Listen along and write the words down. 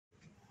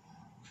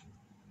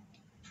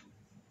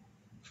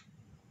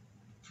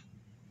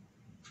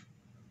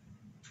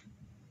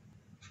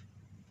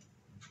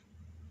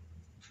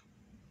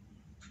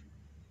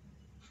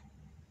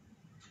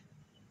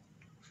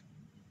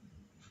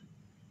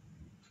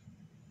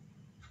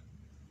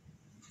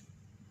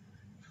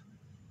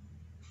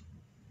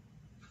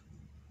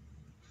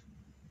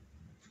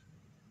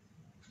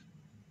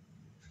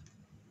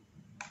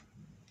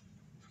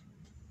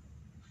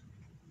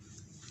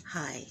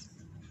Hi.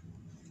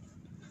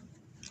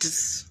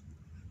 Just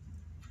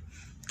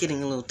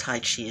getting a little Tai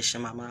Chi-ish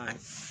in my mind.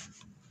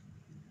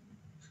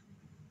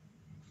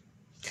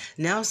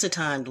 Now's the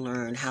time to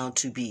learn how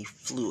to be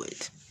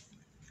fluid,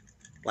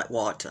 like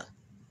water.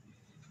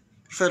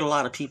 I've heard a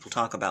lot of people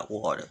talk about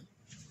water,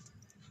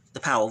 the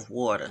power of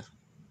water.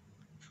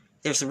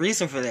 There's a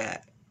reason for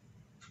that.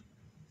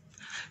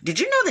 Did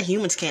you know that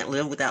humans can't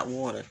live without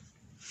water?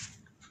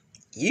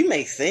 You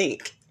may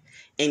think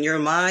in your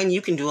mind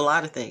you can do a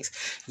lot of things.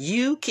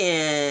 You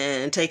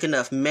can take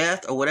enough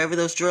meth or whatever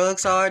those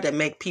drugs are that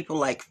make people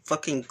like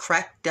fucking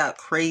cracked out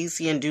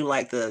crazy and do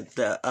like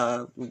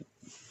the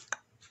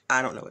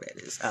I don't know what that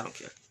is. I don't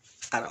care.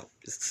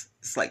 It's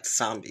like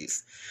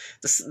zombies.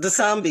 There's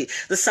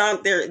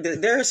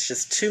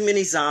just too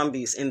many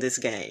zombies in this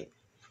game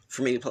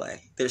for me to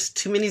play. There's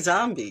too many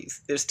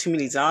zombies. There's too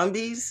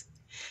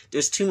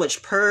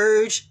much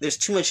purge. There's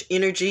too much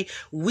energy.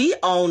 We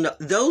all know,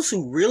 those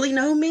who really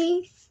know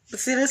me, but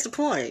see, that's the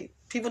point.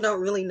 People don't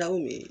really know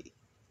me.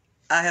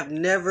 I have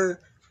never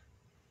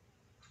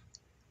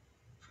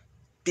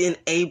been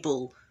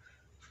able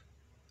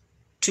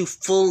to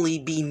fully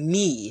be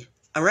me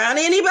around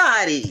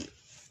anybody.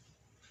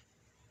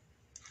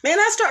 Man,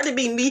 I start to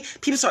be me,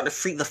 people start to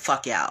freak the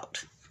fuck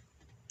out.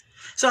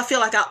 So I feel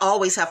like I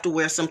always have to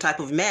wear some type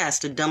of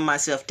mask to dumb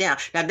myself down.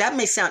 Now that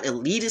may sound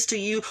elitist to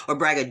you or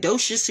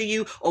braggadocious to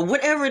you or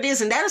whatever it is.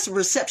 And that is the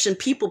perception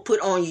people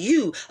put on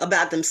you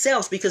about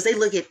themselves because they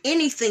look at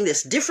anything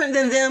that's different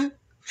than them.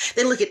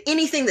 They look at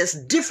anything that's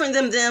different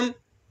than them.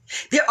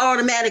 They're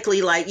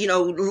automatically like,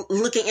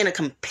 looking in a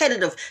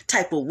competitive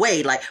type of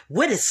way. Like,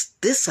 what is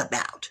this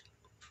about?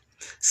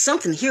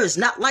 Something here is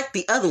not like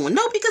the other one.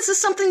 No, because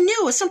it's something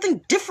new. It's something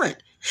different.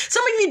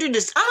 Some of you do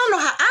this.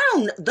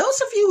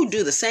 Those of you who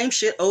do the same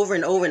shit over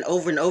and over and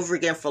over and over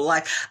again for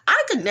life,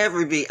 I could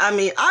never be.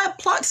 I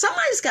applaud.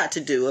 Somebody's got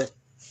to do it.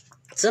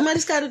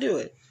 Somebody's got to do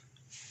it.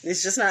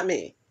 It's just not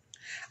me.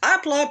 I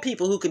applaud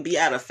people who could be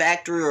at a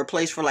factory or a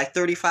place for like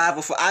 35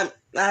 or 40.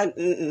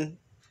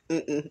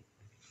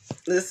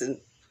 Listen.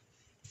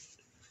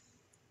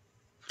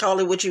 Call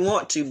it what you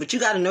want to, but you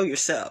got to know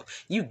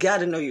yourself. You got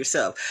to know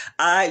yourself.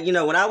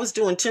 When I was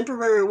doing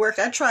temporary work,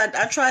 I tried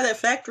that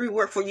factory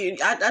work for you.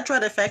 I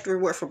tried that factory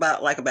work for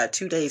about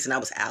 2 days and I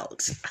was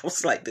out. I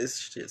was like, this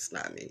shit's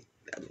not me.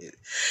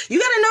 You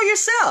got to know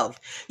yourself.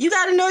 You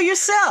got to know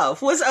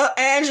yourself. What's up,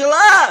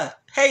 Angela?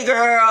 Hey,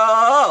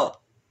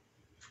 girl.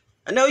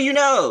 I know you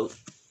know.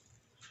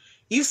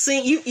 You've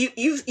seen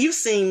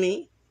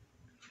me.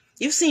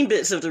 You've seen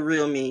bits of the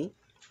real me.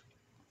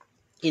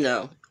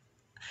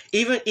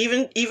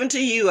 Even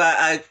to you,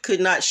 I could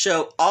not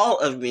show all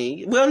of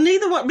me. Well,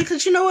 neither one,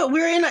 because you know what?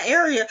 We're in an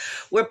area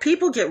where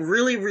people are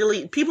really,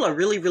 really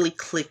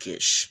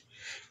cliquish.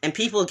 And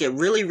people get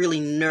really,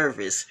 really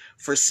nervous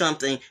for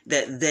something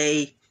that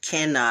they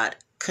cannot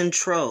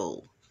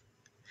control.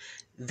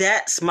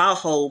 That's my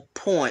whole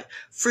point.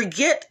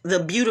 Forget the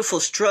beautiful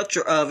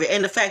structure of it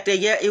and the fact that,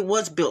 yeah, it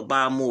was built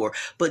by Moore.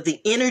 But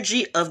the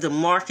energy of the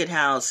market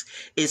house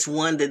is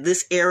one that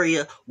this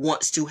area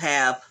wants to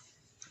have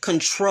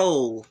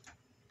control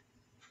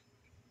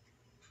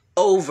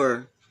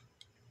over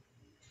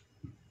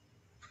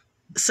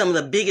some of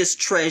the biggest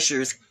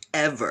treasures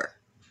ever.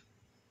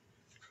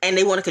 And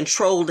they want to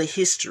control the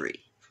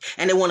history.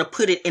 And they want to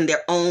put it in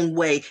their own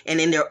way and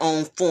in their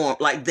own form.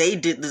 Like they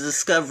did the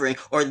discovering,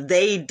 or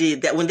they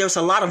did that when there's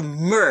a lot of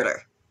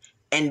murder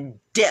and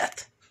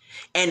death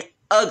and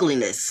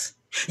ugliness.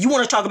 You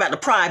want to talk about the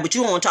pride, but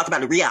you don't want to talk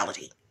about the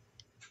reality.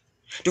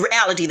 The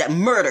reality that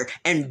murder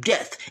and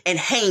death and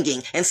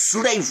hanging and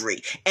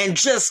slavery and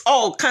just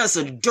all kinds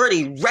of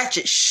dirty,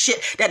 ratchet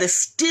shit that is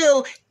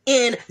still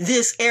in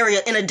this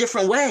area in a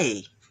different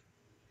way.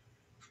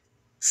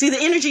 See,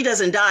 the energy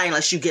doesn't die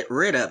unless you get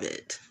rid of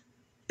it.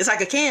 It's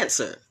like a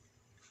cancer.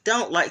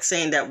 Don't like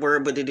saying that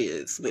word, but it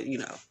is. But,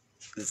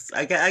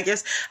 I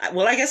guess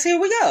here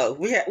we go.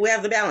 We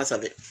have the balance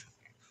of it.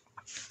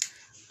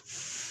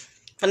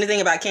 Funny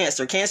thing about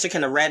cancer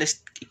can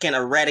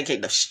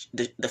eradicate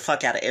the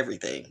fuck out of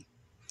everything.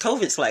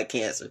 COVID's like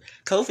cancer.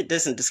 COVID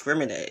doesn't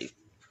discriminate.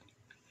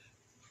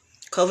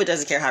 COVID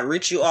doesn't care how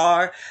rich you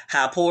are,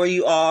 how poor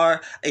you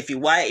are, if you're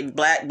white,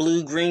 black,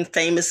 blue, green,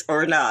 famous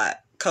or not.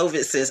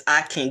 COVID says,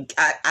 I can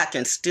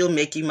still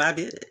make you my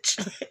bitch.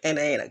 And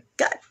there ain't a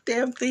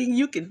goddamn thing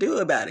you can do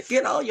about it.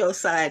 Get all your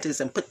scientists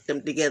and put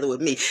them together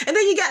with me. And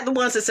then you got the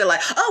ones that say like,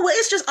 oh, well,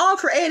 it's just all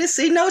created.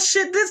 See, no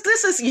shit.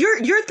 This is,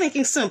 you're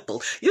thinking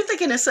simple. You're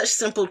thinking in such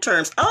simple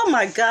terms. Oh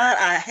my God,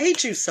 I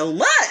hate you so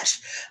much.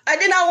 I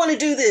did not want to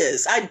do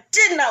this. I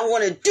did not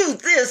want to do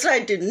this. I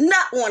did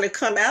not want to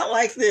come out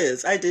like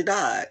this. I did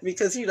not.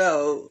 Because,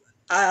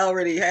 I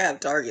already have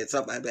targets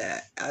on my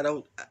back.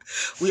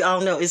 We all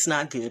know it's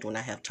not good when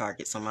I have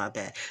targets on my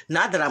back.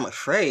 Not that I'm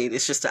afraid.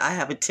 It's just that I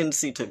have a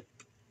tendency to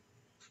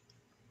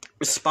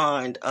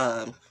respond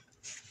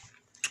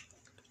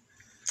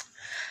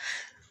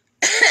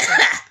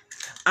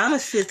I'm a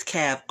 5th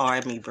Cav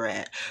Army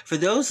brat. For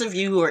those of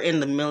you who are in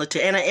the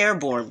military, and an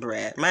airborne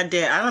brat, my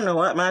dad, I don't know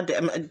what my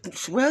dad,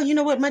 well, you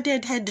know what? My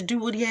dad had to do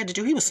what he had to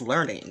do. He was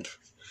learning.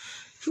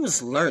 He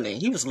was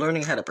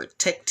learning how to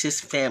protect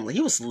his family.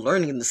 He was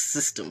learning the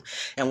system.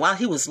 And while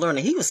he was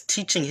learning, he was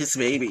teaching his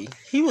baby.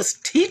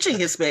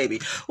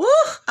 Woo!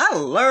 I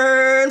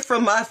learned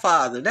from my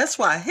father. That's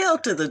why hell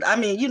to the, I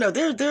mean, you know,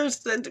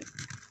 there's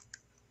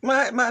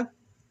my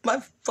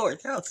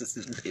 4th house is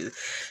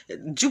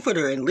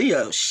Jupiter and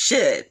Leo.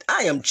 Shit,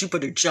 I am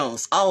Jupiter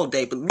Jones all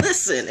day. But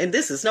listen, and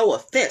this is no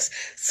offense.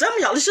 Some of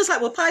y'all, it's just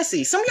like with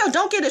Pisces. Some of y'all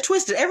don't get it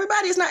twisted.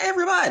 Everybody is not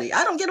everybody.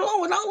 I don't get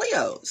along with all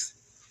Leos.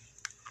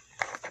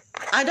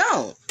 I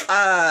don't.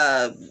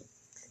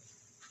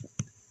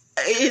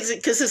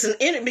 Because there's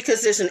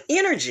an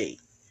energy.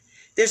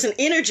 There's an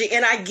energy,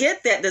 and I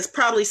get that. There's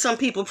probably some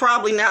people,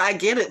 now I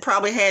get it,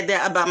 probably had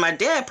that about my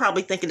dad,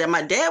 probably thinking that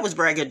my dad was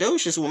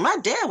braggadocious when my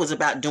dad was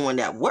about doing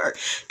that work,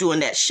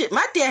 doing that shit.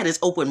 My dad has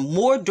opened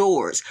more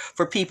doors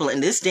for people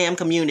in this damn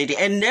community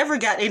and never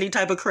got any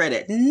type of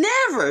credit.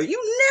 Never. You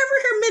never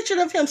hear mention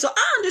of him. So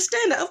I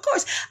understand that. Of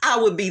course, I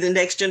would be the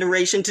next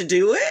generation to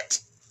do it.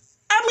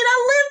 I mean,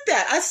 I lived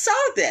that. I saw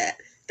that.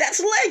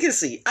 That's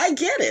legacy. I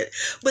get it.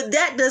 But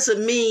that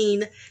doesn't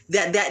mean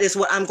that that is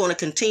what I'm going to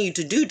continue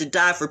to do, to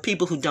die for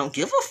people who don't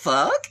give a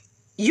fuck.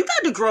 You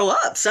got to grow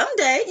up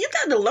someday. You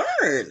got to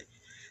learn.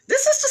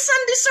 This is the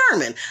Sunday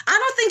sermon. I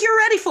don't think you're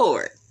ready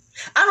for it.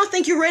 I don't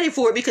think you're ready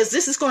for it, because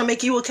this is going to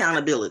make you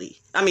accountability.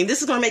 I mean,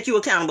 this is going to make you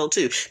accountable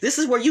too. This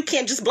is where you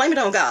can't just blame it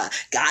on God.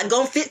 God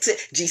going to fix it.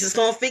 Jesus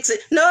going to fix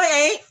it. No, it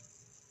ain't.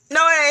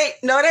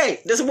 No, it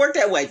ain't. Doesn't work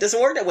that way.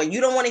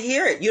 You don't want to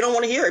hear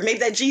it. Maybe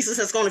that Jesus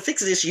that's going to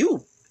fix it is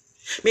you.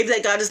 Maybe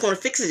that God is going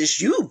to fix it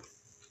is you.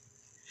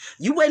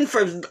 You waiting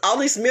for all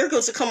these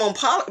miracles to come on.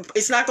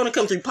 It's not going to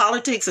come through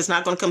politics. It's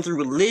not going to come through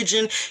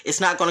religion. It's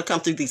not going to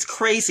come through these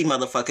crazy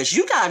motherfuckers.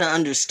 You got to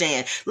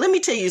understand. Let me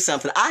tell you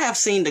something. I have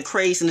seen the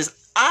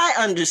craziness. I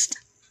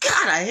understand.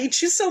 God, I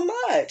hate you so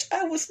much.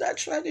 I was not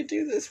trying to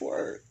do this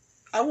work.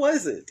 I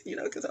wasn't,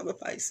 because I'm a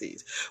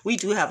Pisces. We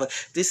do have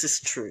this is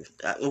true.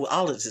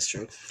 All of this is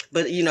true.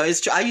 But,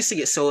 it's true. I used to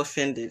get so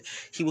offended.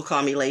 He would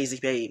call me lazy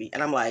baby.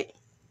 And I'm like,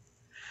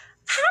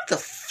 how the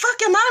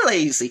fuck am I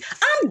lazy?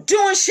 I'm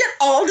doing shit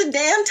all the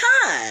damn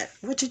time.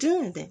 What you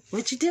doing, man?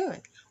 What you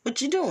doing?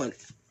 You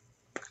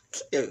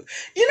know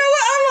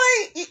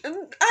what? I'm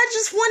like, I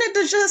just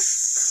wanted to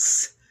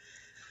just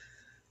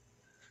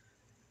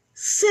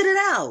sit it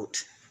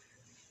out.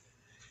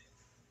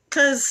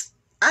 Because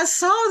I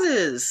saw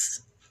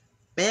this,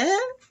 man.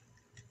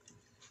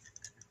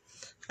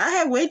 I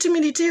had way too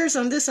many tears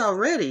on this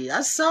already.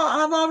 I've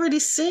already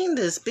seen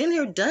this, been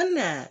here, done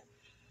that.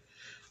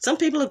 Some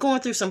people are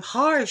going through some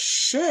hard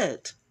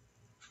shit.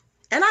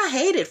 And I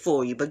hate it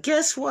for you, but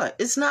guess what?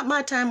 It's not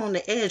my time on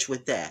the edge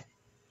with that.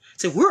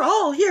 So we're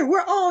all here.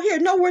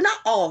 No, we're not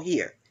all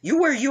here.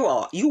 You where you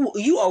are.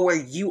 You are where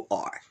you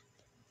are.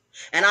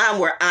 And I'm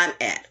where I'm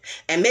at.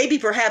 And maybe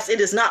perhaps it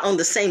is not on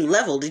the same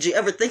level. Did you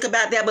ever think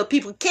about that? But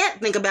people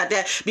can't think about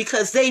that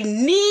because they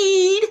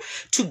need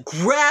to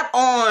grab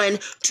on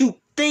to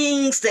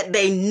things that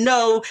they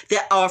know,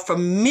 that are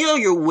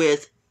familiar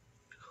with,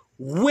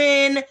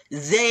 when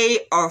they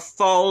are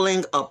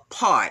falling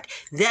apart.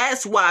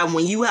 That's why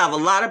when you have a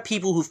lot of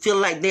people who feel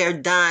like they're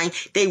dying,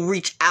 they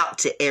reach out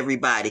to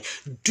everybody.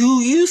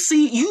 Do you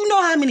see,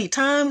 how many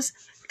times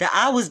that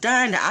I was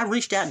dying that I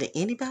reached out to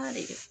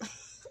anybody?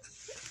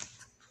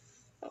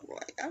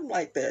 I'm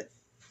like that.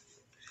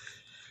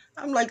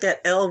 I'm like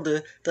that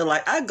elder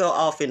that I go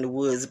off in the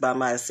woods by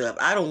myself.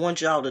 I don't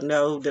want y'all to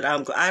know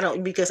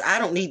that because I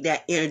don't need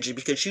that energy.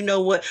 Because you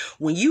know what?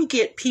 When you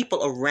get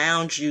people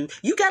around you,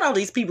 you got all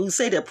these people who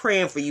say they're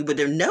praying for you, but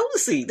they're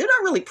nosy. They're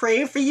not really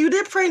praying for you.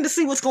 They're praying to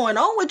see what's going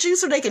on with you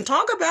so they can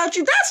talk about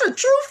you. That's a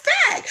true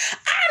fact.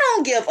 I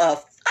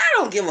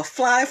don't give a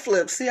flying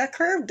flip. See, I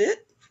curved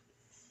it.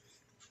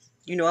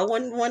 I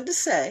wasn't one to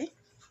say.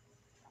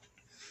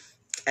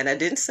 And I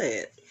didn't say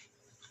it.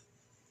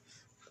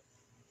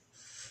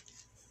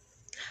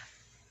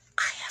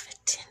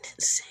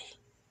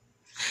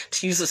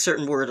 To use a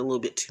certain word a little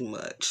bit too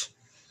much.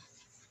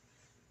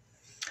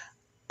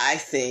 I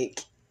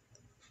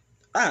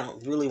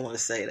don't really want to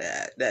say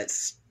that.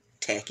 That's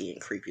tacky and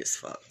creepy as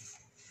fuck.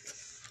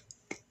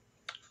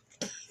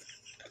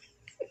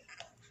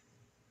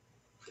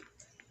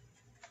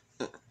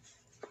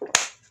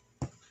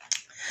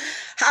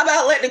 How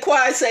about let the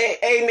choir say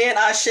amen,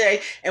 Ashe,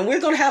 and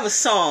we're going to have a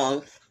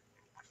song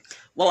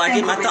while I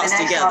get my thoughts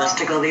together.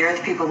 Obstacle the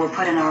earth people will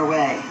put in our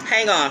way.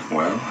 Hang on.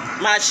 Well,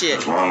 my shit.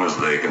 As long as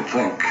they can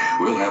think,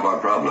 we'll have our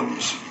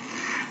problems.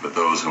 But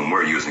those whom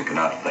we're using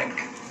cannot think.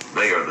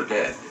 They are the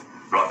dead,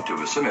 brought to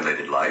a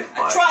simulated life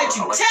by... I tried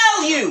to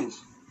tell you!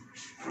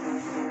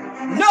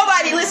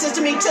 Nobody listens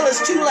to me till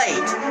it's too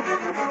late.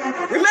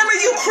 Remember,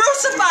 you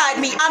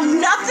crucified me. I'm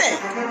nothing.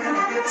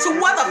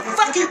 So what the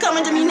fuck are you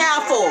coming to me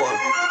now for?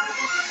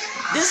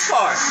 This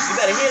part, you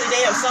better hear the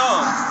damn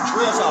song.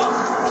 Real song.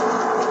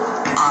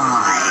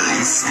 I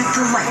Speak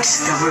the light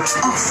that rips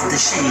off the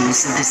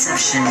shades of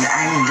deception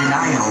and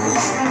denial.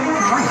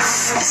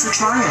 Life is a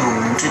trial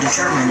to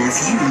determine if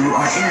you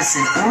are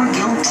innocent or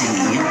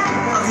guilty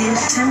of the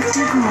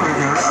attempted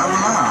murder of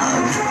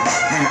love.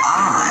 And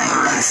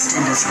I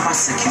stand as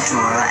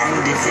prosecutor and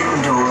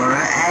defender,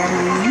 and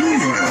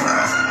neither.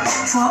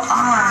 For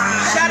I...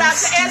 Shout out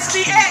to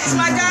SBX,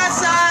 my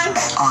godson!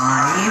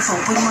 I've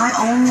opened my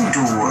own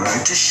door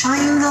to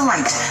shine the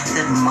light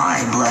that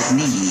my blood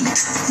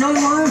needs. No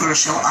longer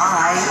shall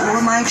I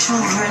or my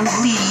children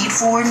bleed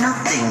for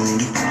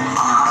nothing.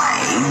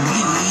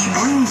 We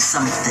bring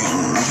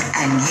something,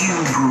 and you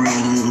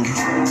bring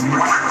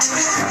what?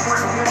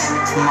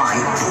 My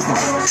point.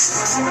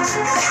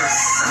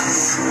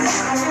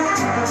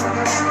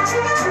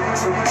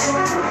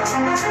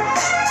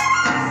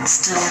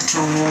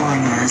 Stiletto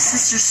warrior,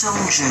 sister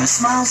soldier,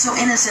 smile so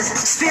innocent,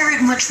 spirit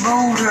much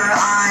bolder,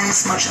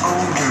 eyes much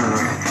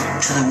older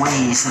to the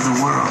ways of the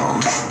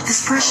world.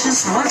 This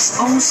precious, once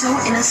oh so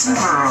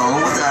innocent girl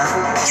with a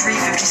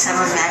 357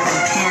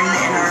 Magnum pen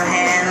in her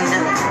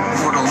hand.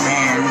 Mortal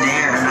man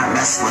dare not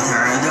mess with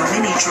her, though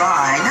many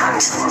try,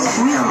 not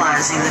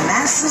realizing the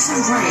masses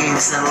of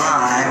graves that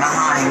lie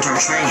behind her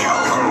trail.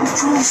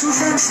 Fools who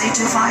fancy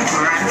to fight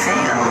her and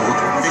fail.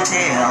 The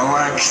tale,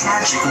 a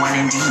tragic one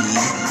indeed,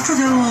 for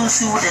those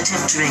who would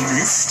attempt to make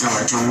this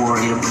stiletto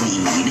warrior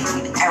bleed.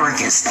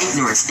 Arrogance,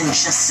 ignorance,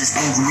 injustice,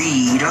 and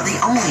greed are the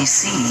only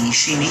seas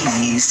she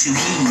needs to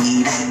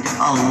heed,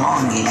 a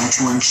longing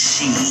to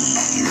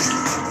unsheathe.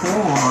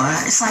 War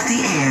is like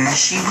the air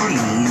she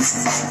breathes.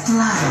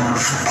 Love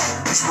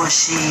is what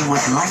she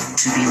would like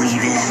to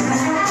believe in.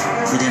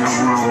 But in a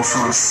world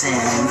full of sin,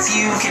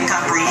 few can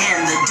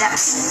comprehend the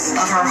depths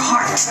of her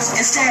heart.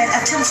 Instead,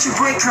 attempts to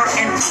break her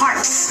in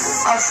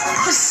parts of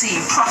pussy,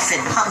 profit,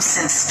 pumps,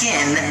 and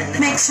skin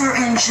makes her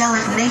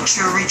angelic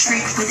nature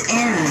retreat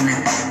within,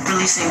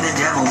 releasing the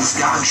devil's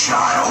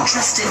godchild,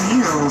 dressed in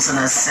heels and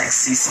a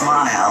sexy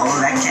smile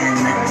that can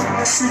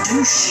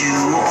seduce you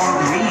or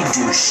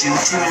reduce you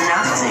to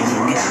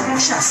nothing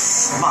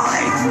just by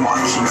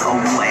walking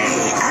away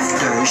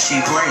after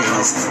she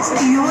plays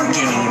your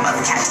game of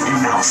cat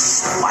and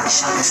mouse.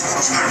 Watch out.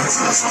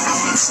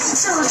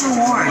 Stiletto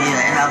warrior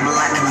in a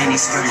black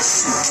mini-skirted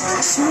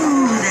suit,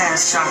 smooth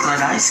as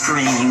chocolate ice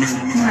cream,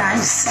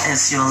 nice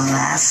as your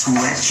last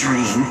wet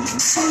dream,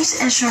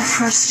 sweet as your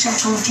first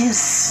gentle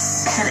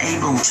kiss, and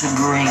able to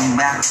bring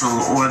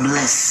battle or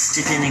bliss,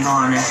 depending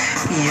on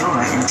your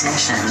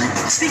intention.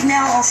 Speak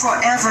now or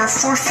forever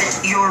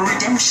forfeit your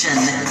redemption.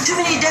 Too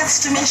many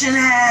deaths to mention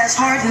has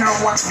hardened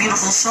her once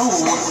beautiful soul.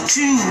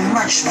 Too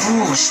much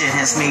bullshit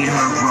has made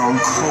her grow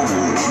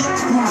cold.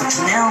 Warmth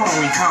now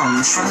only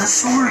comes from the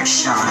sword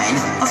shine,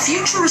 a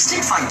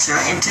futuristic fighter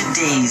in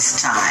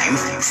today's time,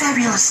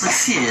 fabulously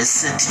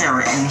fierce in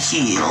terror and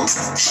heels,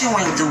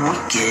 showing the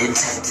wicked.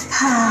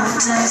 How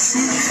does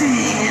it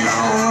feel?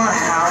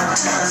 How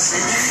does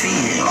it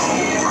feel?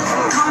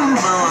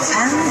 Combo of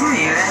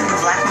Hangrier and the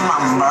Black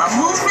Mamba,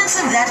 movements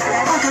of that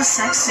like a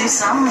sexy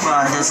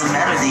samba. Doesn't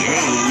matter the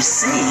age,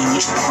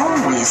 Sage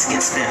always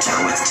gets better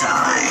with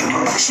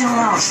time. She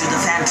allows you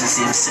the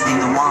fantasy of sipping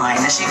the wine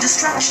as she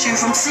distracts you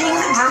from seeing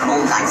the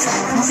verbal knife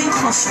moving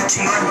closer to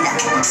your neck.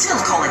 Still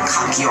call it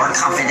cocky or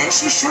confident,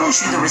 she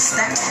shows you the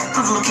respect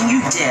of looking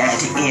you dead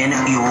in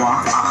your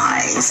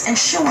eyes and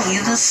showing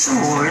you the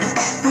sword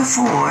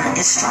before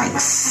it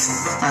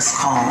strikes. Let's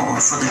call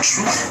for the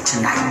truth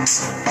tonight.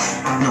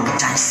 No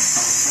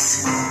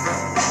dice,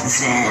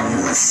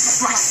 then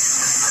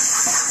slice.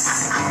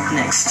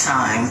 Next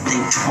time,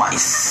 think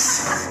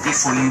twice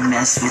before you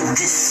mess with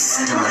this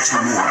stiletto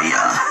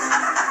warrior,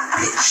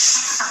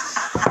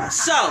 bitch.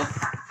 So,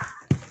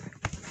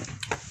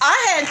 I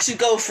had to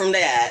go from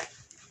that.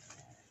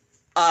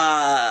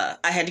 I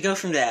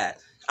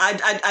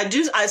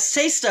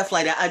say stuff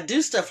like that. I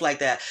do stuff like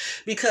that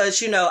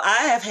because,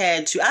 I've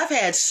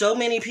had so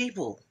many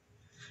people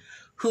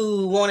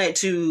who wanted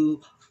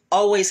to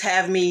always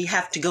have me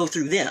have to go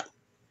through them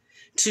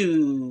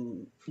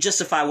to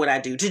justify what I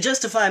do, to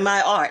justify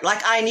my art,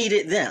 like I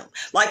needed them,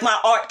 like my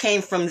art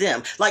came from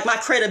them, like my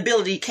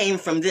credibility came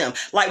from them,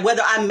 like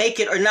whether I make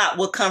it or not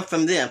will come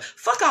from them.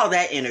 Fuck all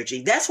that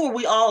energy. That's where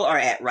we all are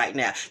at right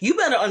now. You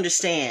better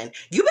understand.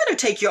 You better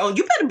take your own.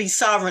 You better be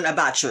sovereign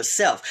about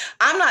yourself.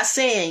 I'm not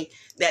saying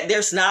that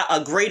there's not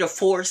a greater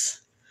force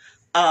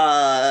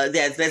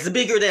that's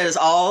bigger than us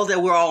all,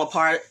 that we're all a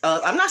part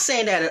of. I'm not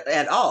saying that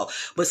at all.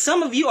 But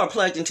some of you are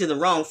plugged into the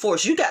wrong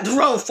force. You got the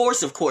wrong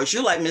force, of course.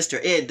 You're like Mr.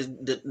 Ed,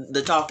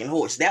 the talking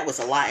horse. That was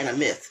a lie and a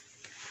myth.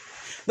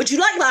 But you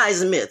like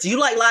lies and myths. You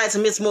like lies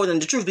and myths more than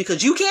the truth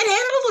because you can't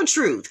handle the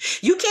truth.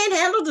 You can't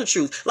handle the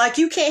truth. Like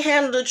you can't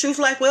handle the truth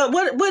like, well,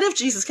 what if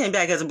Jesus came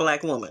back as a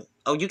black woman?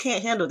 Oh, you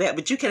can't handle that,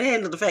 but you can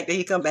handle the fact that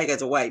he come back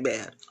as a white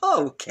man.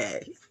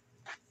 Okay.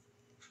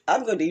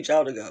 I'm going to need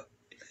y'all to go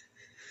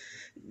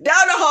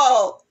down the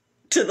hall,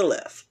 to the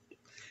left.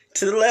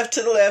 To the left,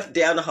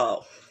 down the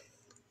hall.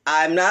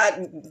 I'm not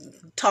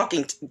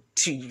talking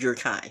to your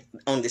kind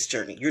on this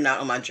journey. You're not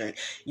on my journey.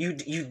 You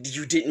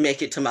didn't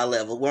make it to my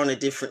level. We're on a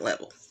different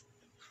level.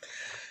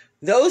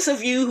 Those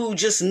of you who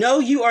just know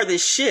you are the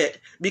shit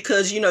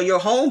because, your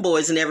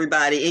homeboys and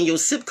everybody in your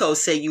zip code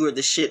say you are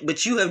the shit,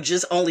 but you have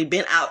just only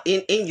been out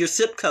in your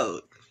zip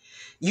code.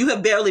 You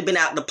have barely been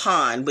out the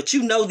pond, but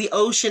you know the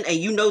ocean and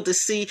you know the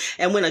sea.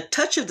 And when a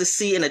touch of the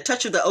sea and a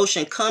touch of the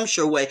ocean comes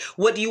your way,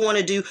 what do you want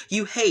to do?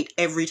 You hate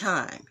every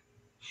time.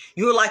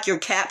 You're like your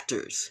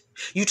captors.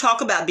 You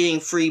talk about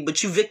being free,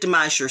 but you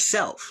victimize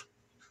yourself.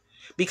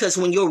 Because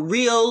when you're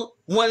real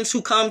ones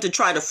who come to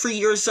try to free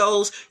your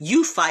souls,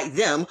 you fight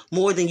them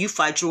more than you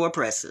fight your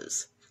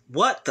oppressors.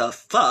 What the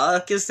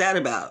fuck is that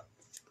about?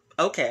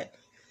 Okay.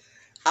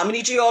 I'm going to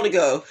need you all to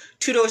go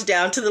 2 doors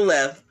down to the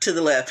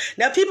left.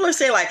 Now, people are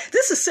saying, like,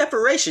 this is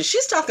separation.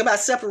 She's talking about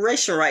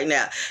separation right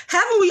now.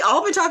 Haven't we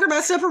all been talking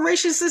about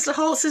separation since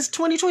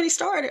 2020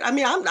 started? I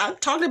mean, I'm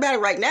talking about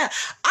it right now.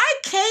 I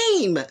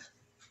came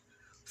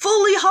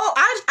fully whole.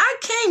 I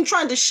came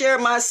trying to share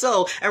my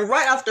soul. And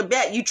right off the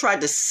bat, you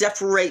tried to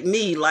separate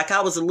me like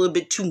I was a little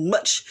bit too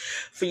much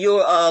for your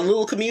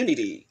little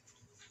community.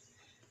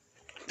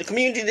 The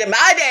community that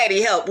my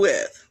daddy helped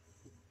with.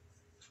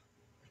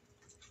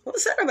 What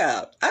was that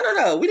about? I don't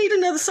know. We need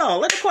another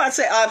song. Let the choir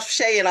say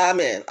Ashe and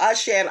Amen.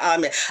 Ashe and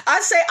Amen.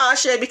 I say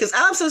Ashe because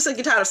I'm so sick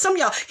and tired of some of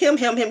y'all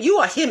him. You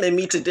are hemming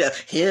me to death.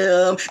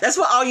 Him. That's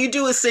what all you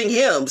do is sing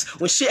hymns.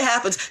 When shit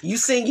happens, you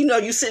sing,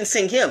 you sit and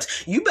sing hymns.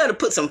 You better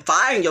put some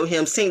fire in your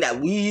hymn. Sing that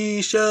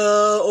we shall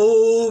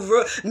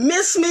over.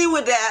 Miss me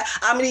with that.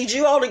 I'm going to need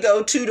you all to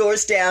go 2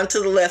 doors down to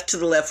the left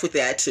with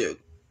that too.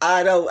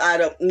 I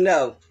don't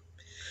know.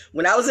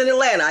 When I was in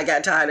Atlanta, I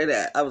got tired of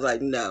that. I was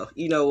like, no,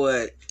 you know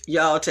what?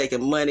 Y'all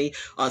taking money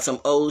on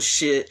some old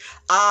shit.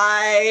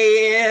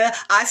 I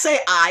say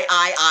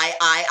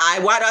I.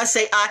 Why do I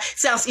say I?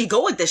 Sounds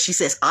egoic that she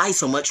says I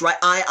so much, right?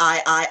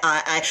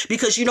 I.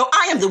 Because,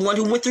 I am the one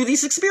who went through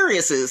these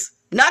experiences.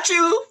 Not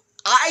you.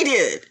 I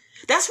did.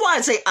 That's why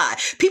I say I.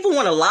 People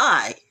want to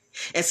lie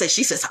and say,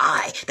 she says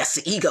I. That's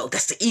the ego.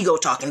 That's the ego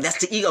talking.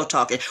 That's the ego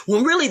talking.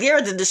 When really they're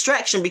the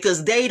distraction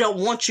because they don't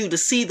want you to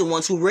see the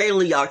ones who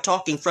rarely are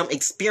talking from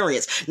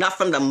experience, not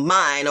from the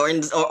mind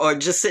or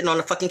just sitting on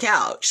the fucking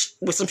couch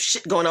with some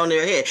shit going on in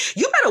their head.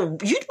 You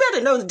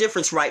better know the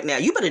difference right now.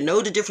 You better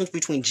know the difference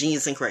between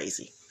genius and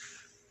crazy.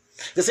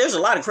 Because there's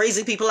a lot of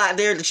crazy people out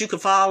there that you can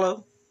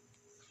follow.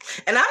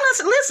 And I'm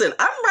not, listen,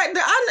 I'm right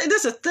there.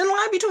 There's a thin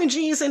line between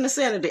genius and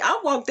insanity. I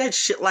walk that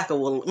shit like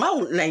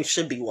my name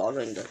should be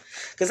Walinda.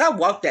 Because I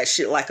walk that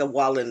shit like a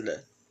Walinda.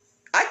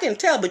 I can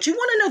tell, but you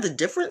want to know the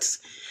difference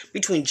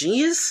between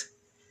genius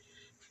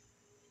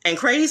and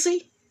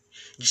crazy?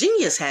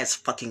 Genius has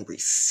fucking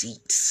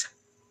receipts.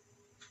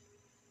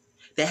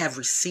 They have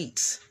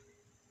receipts.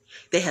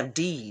 They have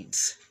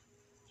deeds.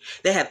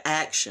 They have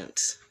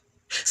actions.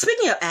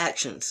 Speaking of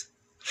actions,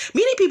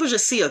 many people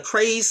just see a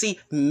crazy,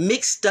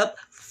 mixed up,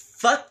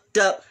 fucked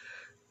up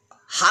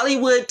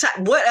Hollywood type,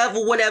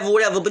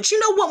 whatever. But you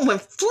know what?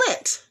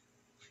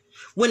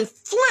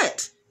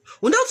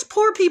 When those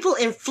poor people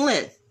in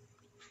Flint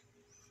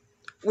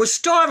were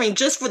starving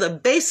just for the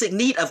basic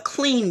need of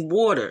clean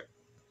water,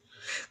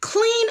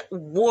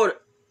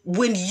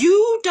 when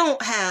you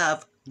don't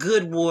have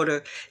good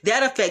water,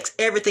 that affects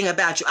everything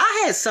about you.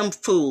 I had some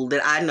fool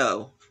that I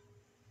know.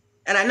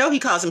 And I know he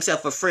calls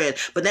himself a friend,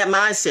 but that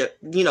mindset,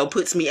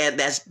 puts me at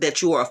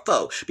that you are a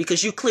foe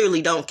because you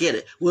clearly don't get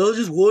it. Well,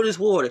 just water is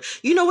water.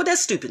 You know what?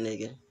 That's stupid,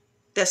 nigga.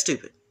 That's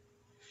stupid.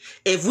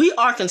 If we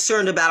are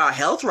concerned about our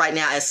health right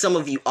now, as some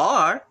of you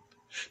are,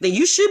 then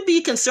you should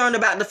be concerned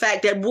about the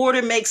fact that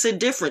water makes a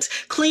difference.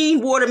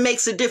 Clean water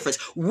makes a difference.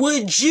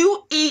 Would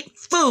you eat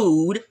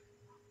food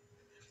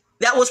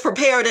that was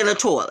prepared in a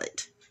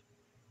toilet?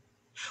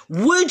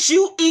 Would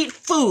you eat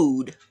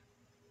food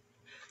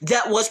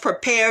that was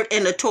prepared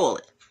in the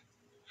toilet?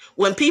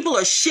 When people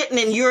are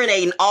shitting and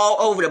urinating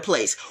all over the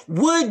place,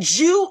 would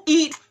you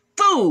eat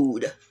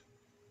food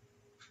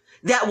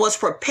that was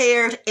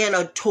prepared in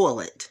a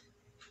toilet?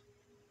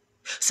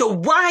 So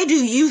why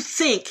do you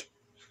think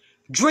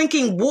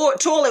drinking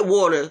toilet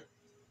water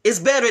is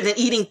better than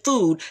eating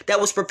food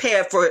that was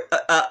prepared for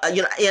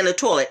in a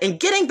toilet? And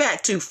getting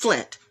back to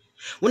Flint,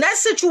 when that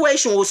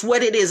situation was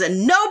what it is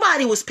and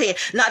nobody was paying,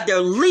 not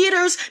their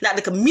leaders, not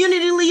the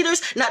community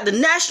leaders, not the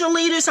national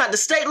leaders, not the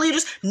state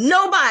leaders,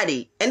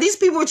 nobody. And these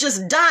people were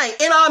just dying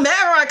in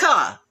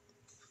America.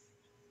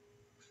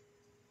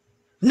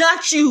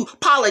 Not you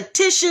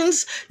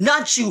politicians,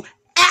 not you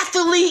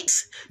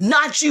athletes,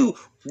 not you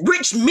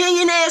rich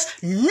millionaires.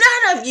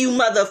 None of you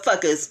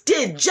motherfuckers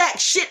did jack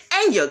shit,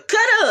 and you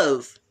could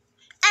have.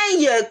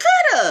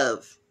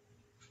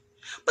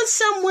 But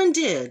someone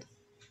did.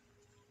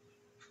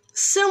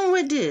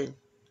 Someone did.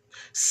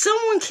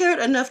 Someone cared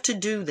enough to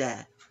do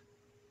that.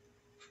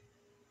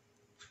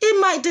 It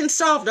might didn't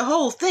solve the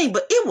whole thing,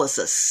 but it was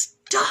a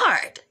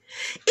start.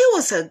 It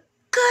was a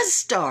good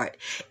start.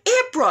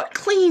 It brought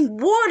clean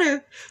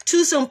water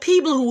to some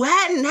people who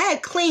hadn't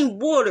had clean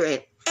water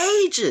in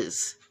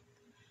ages.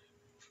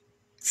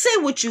 Say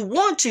what you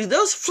want to,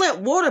 those Flint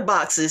water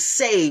boxes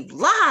saved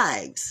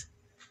lives.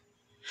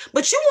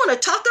 But you want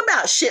to talk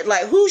about shit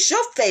like who's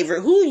your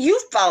favorite, who you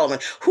following,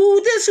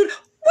 who this, who...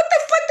 What the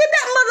fuck did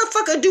that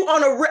motherfucker do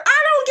on a... I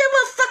don't give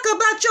a fuck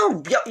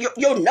about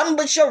your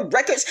numbers, your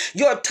records,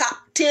 your top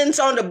 10s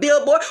on the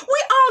Billboard.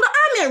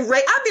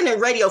 I've been in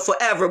radio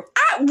forever.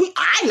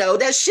 I know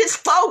that shit's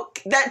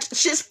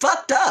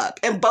fucked up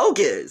and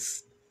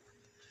bogus.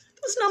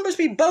 Those numbers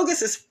be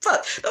bogus as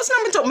fuck. Those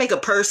numbers don't make a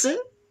person.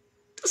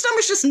 Those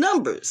numbers just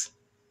numbers.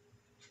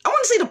 I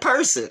want to see the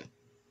person.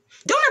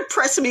 Don't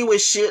impress me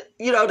with shit,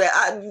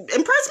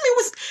 impress me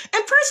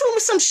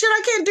with some shit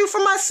I can't do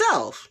for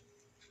myself.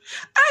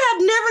 I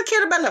have never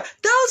cared about them.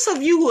 Those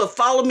of you who have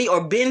followed me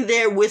or been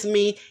there with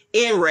me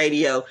in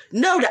radio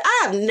know that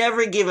I have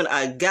never given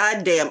a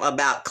goddamn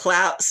about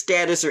clout,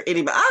 status, or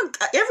anybody.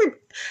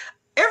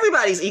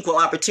 Everybody's equal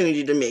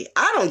opportunity to me.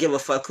 I don't give a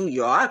fuck who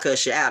you are. I'll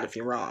cuss you out if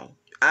you're wrong.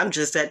 I'm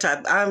just that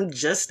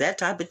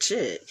type of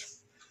chick.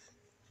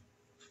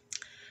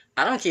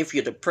 I don't care if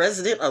you're the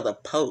president or the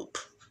pope.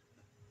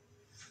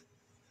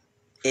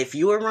 If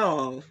you are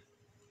wrong,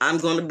 I'm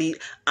gonna be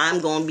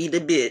the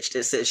bitch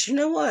that says, you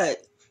know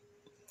what?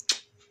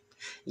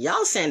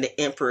 Y'all saying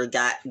the emperor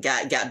got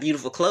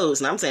beautiful clothes,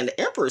 and I'm saying the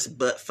emperor's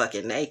butt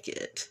fucking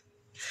naked.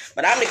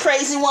 But I'm the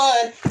crazy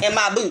one in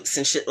my boots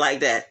and shit like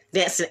that,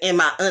 dancing in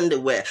my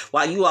underwear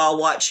while you all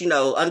watch,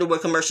 underwear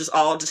commercials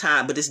all the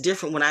time. But it's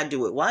different when I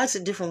do it. Why is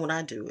it different when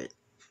I do it?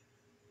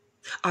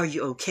 Are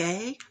you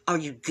okay? Are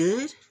you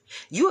good?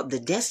 You up to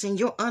dancing in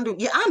your underwear?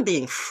 Yeah, I'm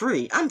being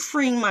free. I'm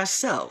freeing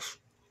myself.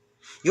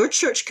 Your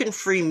church couldn't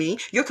free me.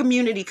 Your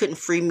community couldn't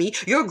free me.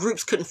 Your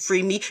groups couldn't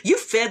free me. You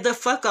fed the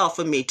fuck off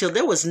of me till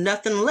there was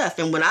nothing left.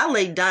 And when I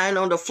lay dying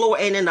on the floor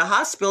and in the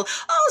hospital,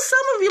 some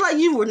of you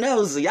you were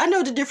nosy. I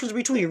know the difference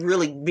between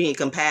really being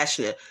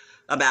compassionate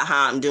about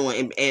how I'm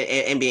doing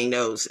and being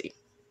nosy.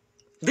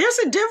 There's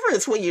a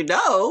difference when you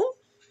know.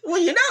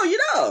 When you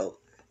know.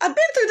 I've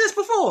been through this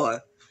before.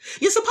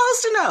 You're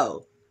supposed to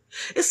know.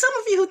 It's some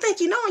of you who think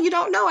you know and you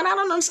don't know, and I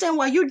don't understand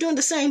why you're doing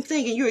the same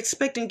thing and you're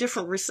expecting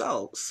different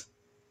results.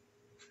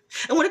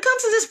 And when it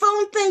comes to this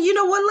phone thing, you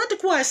know what? Let the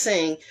choir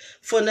sing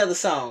for another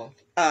song.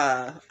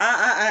 I'm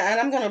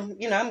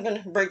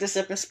gonna break this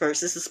up in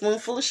spurts. It's a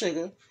spoonful of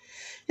sugar.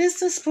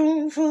 It's a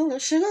spoonful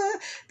of sugar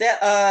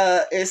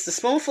it's the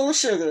spoonful of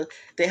sugar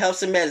that helps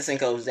the medicine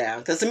goes down.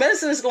 Because the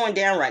medicine is going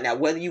down right now,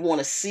 whether you want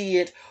to see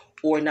it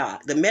or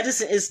not. The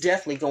medicine is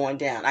definitely going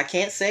down. I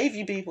can't save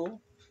you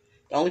people.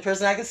 The only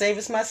person I can save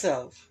is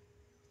myself.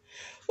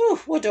 Whew,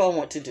 what do I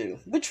want to do?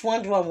 Which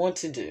one do I want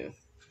to do?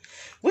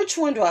 Which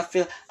one do I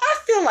feel? I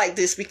feel like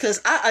this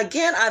because I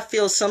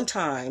feel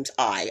sometimes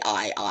I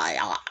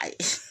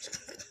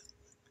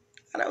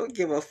don't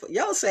give a fuck.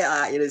 Y'all say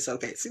and it's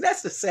okay. See,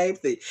 that's the same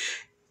thing.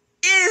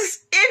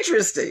 It's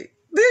interesting.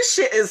 This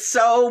shit is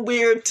so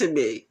weird to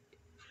me.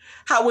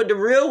 How when the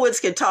real ones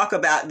can talk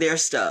about their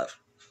stuff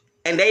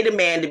and they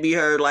demand to be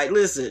heard,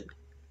 listen,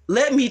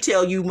 let me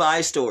tell you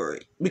my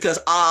story because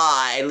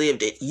I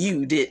lived it.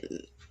 You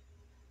didn't.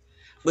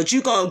 But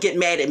you gonna get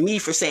mad at me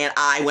for saying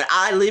when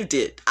I lived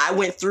it. I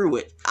went through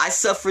it. I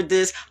suffered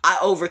this. I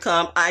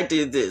overcome. I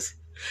did this.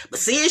 But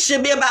see, it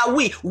should be about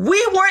we.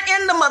 We weren't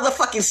in the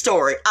motherfucking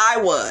story. I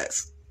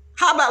was.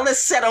 How about let's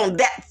set on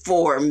that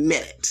for a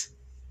minute?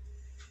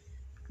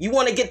 You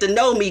want to get to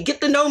know me,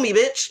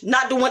 bitch.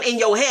 Not the one in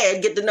your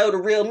head. Get to know the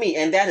real me.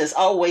 And that has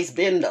always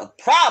been the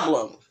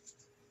problem.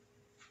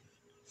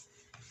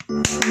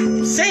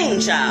 Sing,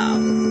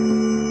 child.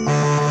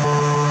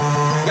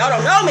 Y'all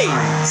don't know me.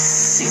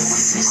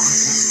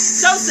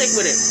 So sick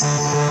with it.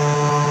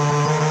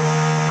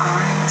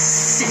 I'm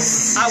sick.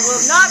 I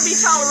will not be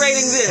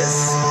tolerating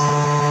this.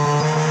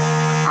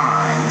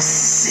 I'm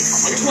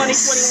sick. In 2021,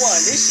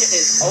 this shit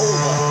is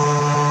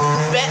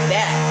over. Bet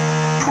that.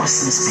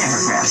 Porcelain's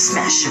paragraph,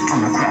 smash it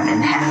on the crab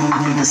in half.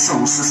 I need the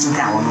soul system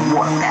down on the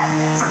warpath.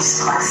 First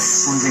class,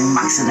 swinging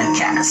mics in a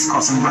cast,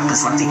 causing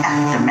ruckus like the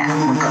aftermath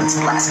when guns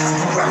blast.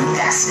 Run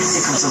fast,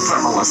 here comes a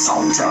verbal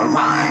assault.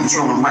 Rhymes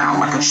roll around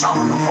like a child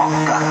in the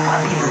walker.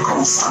 I be the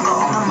cold sucker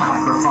on the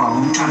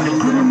microphone. Time to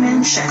put him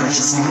in checker,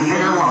 just leave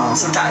it alone.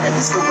 So tired of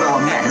this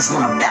gorilla madness,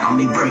 wanna battle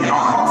me, bring it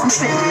on. I'm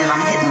spitting and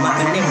I'm hitting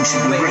like a ninja,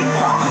 great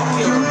one.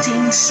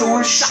 Guillotine,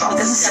 sword, sharp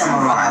as a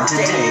samurai.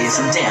 Today is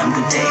a damn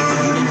good day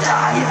for you to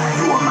die.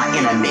 You are my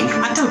enemy.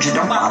 I told you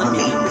don't bother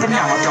me, but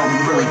now I don't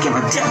really give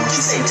a damn what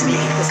you say to me.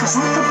 Cause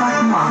like the black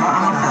mama,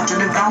 I'm about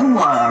to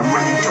devour.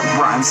 Running dope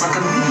rhymes like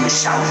a meteor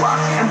shower.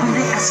 And when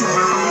they ask you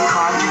verbally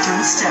carved your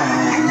tombstone,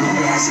 when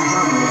they ask you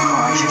verbally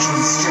carved your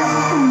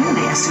tombstone, when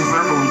they ask you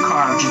verbally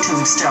carved your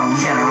tombstone,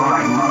 get it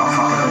right,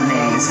 motherfucker, the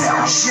name's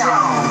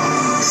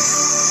ValJones.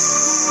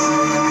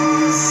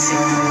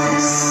 Sick with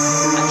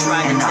this. I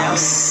tried to tell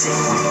you. Sick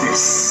with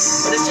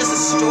this. But it's just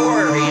a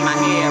story in my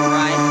head,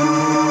 right?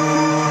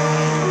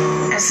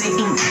 As the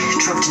ink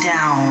dripped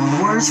down,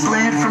 words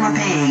bled from a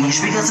page,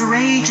 because the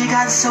rage it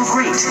got so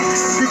great.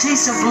 The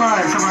taste of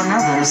blood from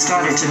another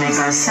started to make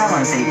her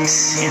salivate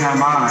in her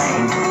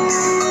mind.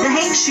 The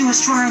hate she was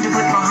trying to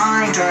put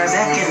behind her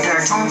beckoned her,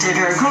 taunted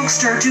her,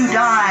 coaxed her to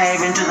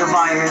dive into the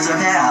fires of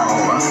hell,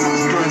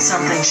 doing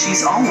something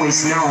she's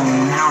always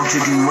known how to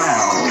do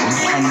well,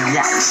 and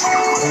that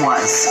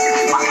was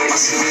fight.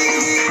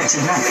 But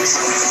tonight,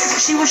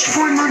 she wished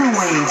for another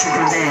way to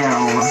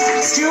prevail.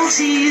 Still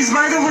teased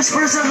by the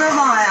whispers of the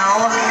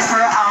vile,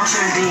 her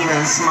outer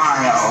demon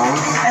smile.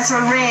 As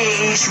her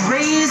rage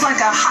raised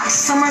like a hot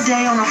summer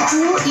day on a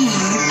cool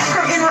eve,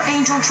 her inner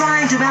angel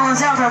trying to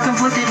balance out her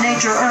conflicted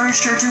nature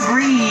urged her to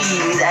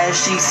breathe as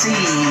she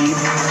seethed.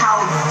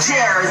 How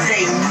dare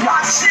they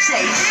not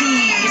take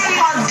heed?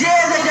 How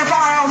dare they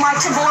defile my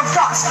temple of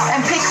thoughts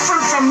and pick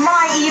fruit from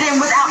my Eden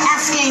without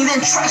asking,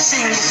 then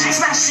trashing,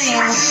 smashing,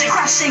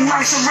 crushing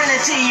my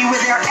serenity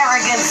with their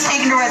arrogance,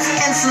 ignorance,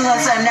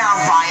 insolence, and now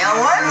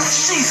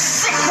violence? She's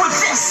sick with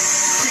this.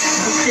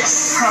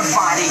 Her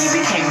body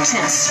became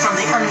tense from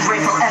the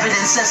ungrateful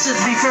evidence that stood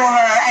before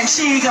her, and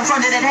she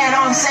confronted it head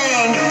on,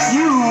 saying,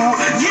 You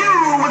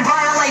would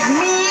violate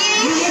me?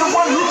 The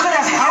one who could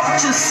have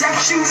helped to set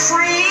you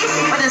free?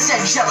 But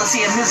instead,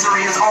 jealousy and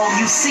misery is all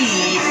you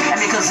see. And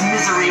because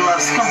misery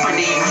loves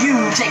company, you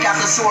take out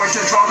the sword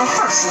to draw the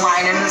first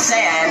line in the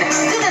sand.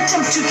 Then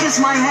attempt to kiss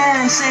my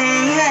hand,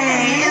 saying,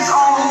 Hey, it's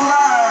all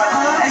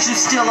love. As you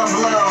steal a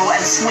blow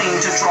and swing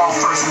to draw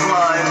first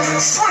blood.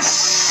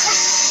 Swish!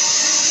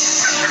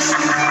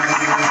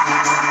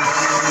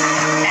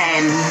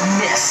 And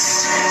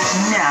miss.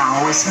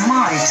 Now it's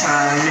my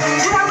turn.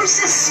 Do I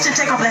resist to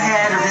take off the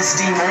head of this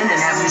demon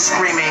and have you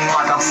screaming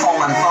like a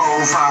fallen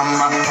foe from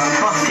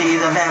Buffy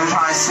the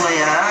Vampire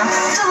Slayer?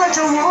 To let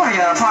a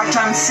warrior,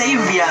 part-time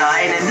savior,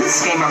 and in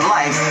this game of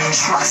life,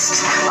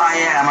 trust,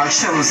 I am a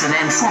chosen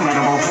and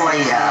formidable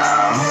player.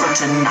 But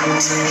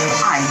tonight,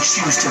 I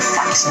choose to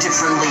fight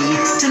differently.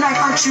 Tonight,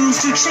 I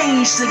choose to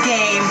change the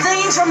game.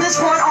 Things from this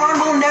point on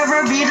will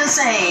never be the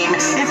same.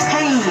 If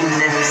pain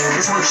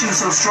is what you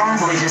so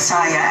strongly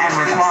desire and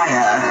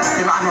require,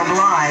 then I'm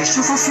obliged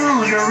to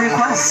fulfill your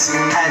request.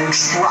 And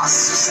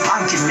trust,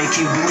 I can make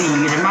you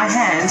bleed, and my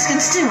hands can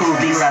still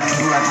be left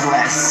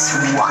bloodless.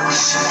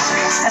 Watch,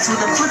 as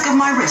with a flick of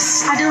my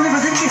wrist, I deliver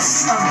the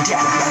kiss of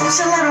death.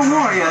 So let a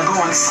warrior go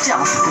on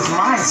stealth with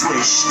my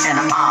swish, and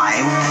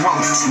I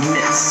won't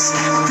miss.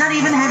 Not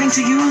even having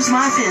to use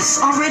my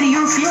fists, already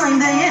you're feeling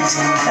the hit,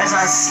 as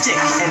I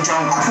stick and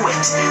don't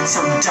quit.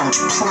 So don't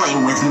play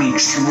with me,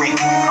 trick.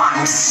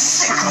 I'm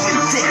sick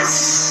with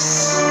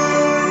this.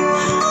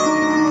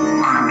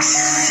 I'm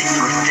sick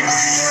with this.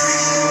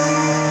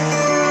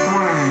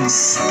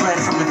 Words fled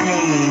from the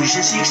page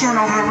as she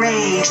channeled her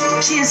rage.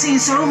 She had seen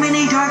so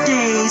many dark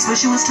days, but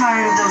she was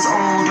tired of those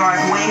old dark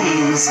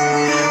ways.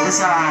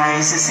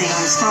 Besides, it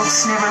seems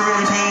folks never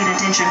really paid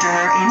attention to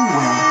her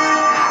anyway,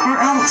 or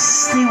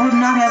else they would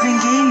not have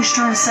engaged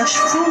her in such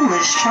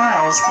foolish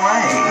child's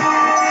play.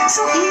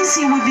 So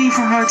easy would be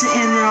for her to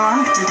end their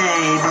life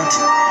today, but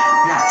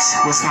that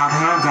was not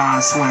her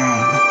God's way.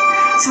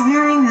 So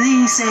hearing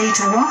thee say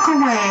to walk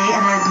away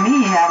and let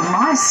me have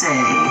my say,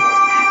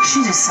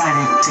 she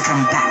decided to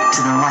come back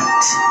to the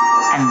light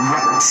and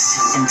write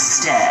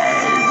instead.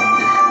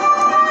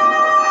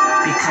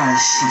 Because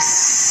she's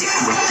sick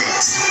with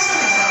it.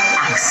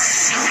 I'm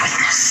sick with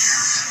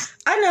this.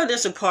 I know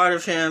there's a part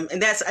of him,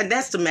 and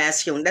that's the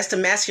masculine. That's the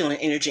masculine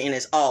energy in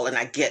his all, and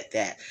I get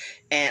that.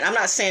 And I'm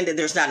not saying that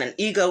there's not an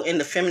ego in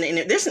the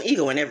feminine. There's an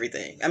ego in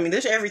everything. I mean,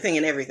 there's everything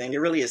in everything. There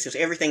really is. There's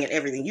everything in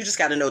everything. You just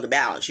got to know the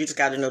balance.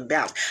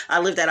 I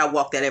live that. I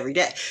walk that every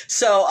day.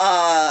 So,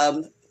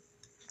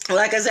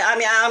 like I said, I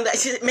mean,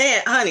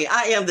 man, honey,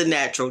 I am the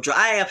natural drug.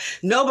 I am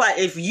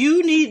nobody. If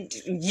you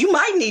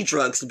might need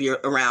drugs to be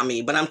around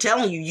me, but I'm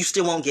telling you, you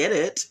still won't get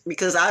it,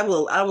 because I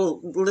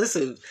will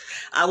listen.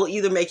 I will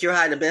either make your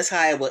high the best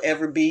high it will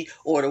ever be,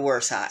 or the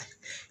worst high.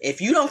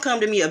 If you don't come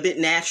to me a bit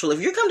natural,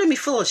 if you come to me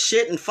full of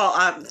shit and fall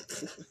out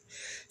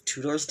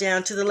 2 doors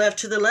down to the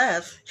left,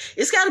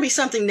 it's got to be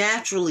something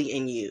naturally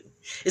in you.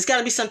 It's got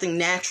to be something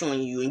natural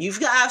in you. And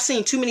I've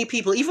seen too many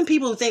people, even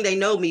people who think they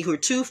know me, who are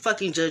too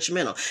fucking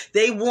judgmental.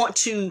 They want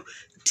to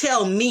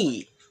tell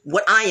me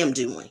what I am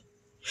doing.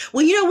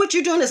 Well, you know what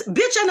you're doing is,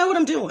 bitch, I know what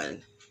I'm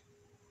doing.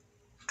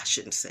 I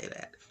shouldn't say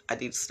that. I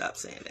need to stop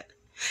saying that.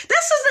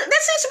 That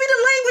seems to be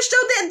the language,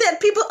 though,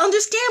 that people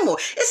understand more.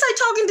 It's like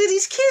talking to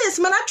these kids,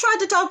 man. I tried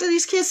to talk to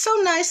these kids so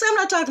nicely. I'm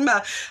not talking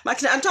about my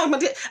kids. I'm talking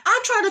about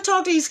I try to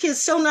talk to these kids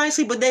so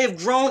nicely, but they have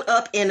grown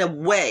up in a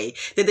way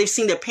that they've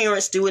seen their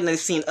parents do it and they've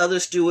seen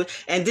others do it.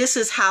 And this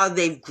is how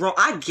they've grown.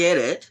 I get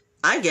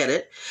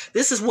it.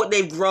 This is what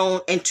they've grown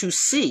and to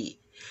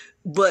see.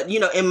 But, you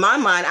know, in my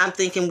mind, I'm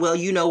thinking, well,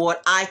 you know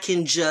what? I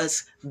can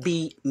just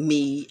be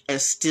me and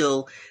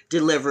still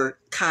deliver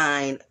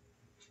kind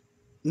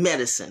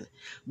medicine.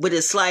 But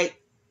it's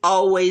like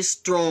always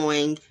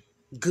throwing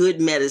good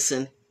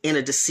medicine in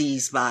a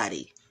diseased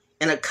body,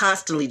 in a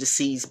constantly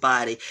diseased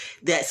body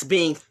that's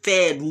being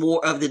fed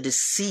more of the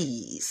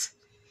disease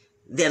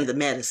than the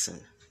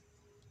medicine.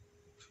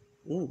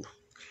 Ooh,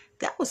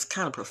 that was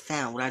kind of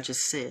profound what I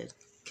just said.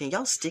 Can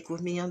y'all stick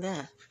with me on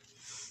that?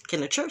 Can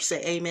the church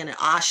say amen and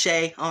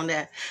ashe on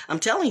that? I'm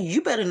telling you,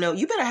 you better know,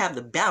 you better have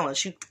the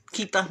balance. You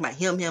keep talking about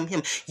him.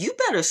 You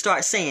better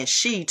start saying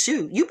she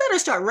too. You better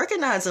start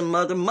recognizing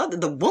mother,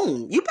 the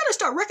womb. You better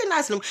start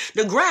recognizing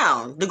the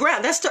ground,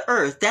 that's the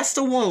earth, that's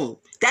the womb.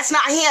 That's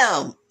not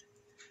him.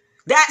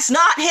 That's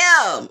not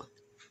him.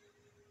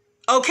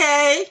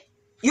 Okay?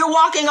 You're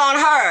walking on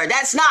her.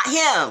 That's not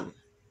him.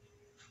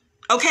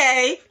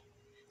 Okay?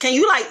 Can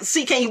you like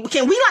see, can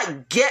we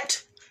like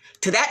get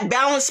to that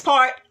balance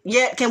part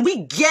yet? Can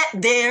we get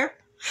there?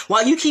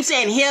 While you keep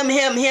saying him,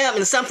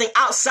 and something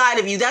outside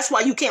of you, that's why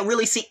you can't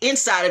really see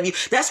inside of you.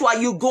 That's why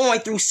you're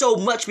going through so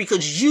much,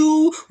 because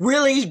you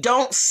really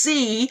don't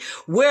see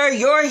where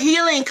your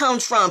healing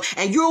comes from.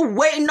 And you're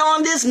waiting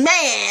on this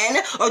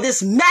man or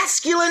this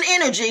masculine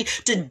energy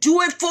to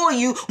do it for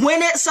you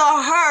when it's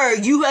a her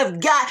you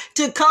have got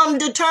to come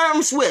to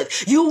terms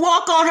with. You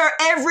walk on her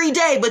every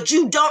day, but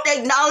you don't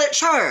acknowledge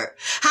her.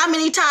 How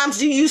many times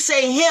do you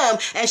say him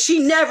and she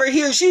never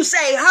hears you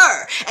say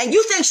her? And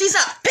you think she's a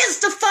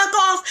pissed the fuck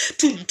off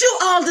to do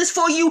all this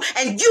for you,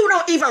 and you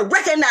don't even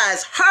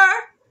recognize her?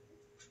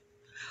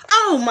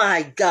 Oh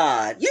my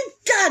God. You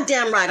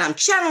goddamn right I'm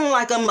channeling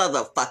like a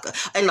motherfucker.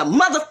 And the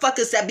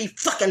motherfuckers that be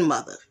fucking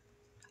mother.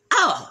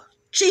 Oh,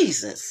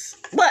 Jesus.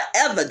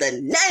 Whatever the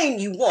name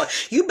you want,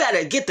 you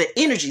better get the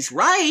energies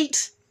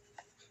right.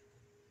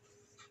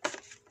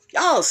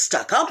 Y'all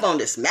stuck up on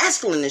this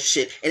masculine and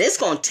shit, and it's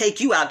gonna take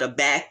you out the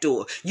back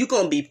door. You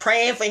gonna be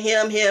praying for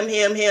him,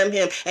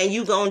 and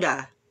you gonna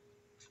die.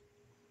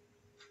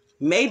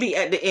 Maybe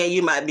at the end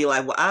you might be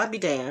like, well, I'll be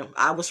damned.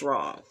 I was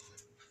wrong.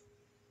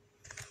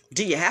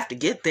 Do you have to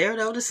get there,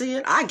 though, to see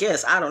it? I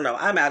guess. I don't know.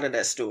 I'm out of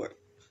that story.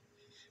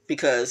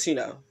 Because, you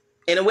know,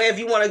 in a way, if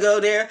you want to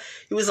go there,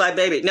 he was like,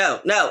 baby, no.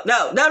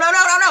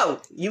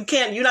 You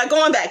can't. You're not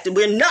going back.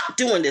 We're not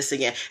doing this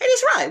again. And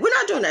he's right. We're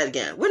not doing that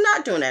again. We're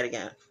not doing that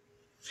again.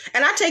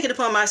 And I take it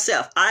upon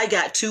myself. I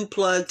got too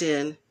plugged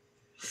in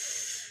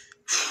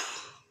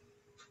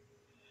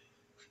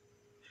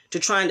to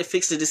trying to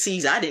fix the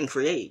disease I didn't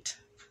create.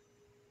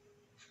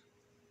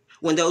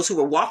 When those who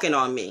were walking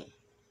on me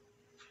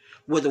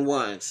were the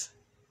ones.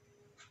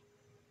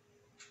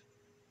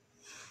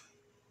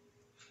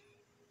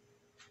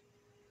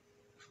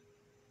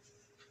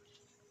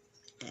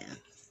 And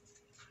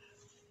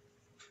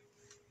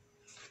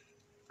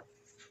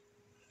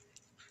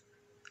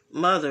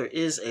Mother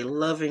is a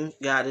loving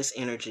goddess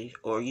energy,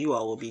 or you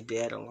all will be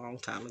dead a long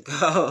time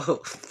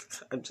ago.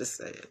 I'm just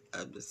saying.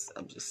 I'm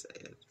just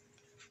saying.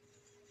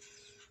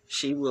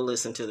 She will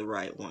listen to the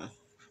right one.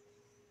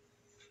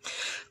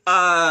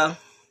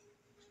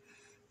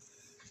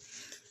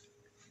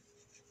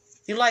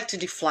 You like to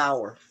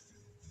deflower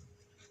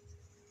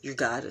your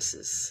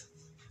goddesses.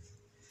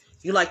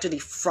 You like to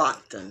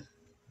defrock them.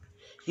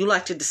 You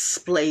like to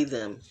display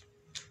them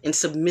in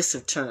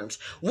submissive terms.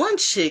 One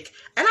chick,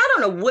 and I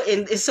don't know what,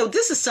 and so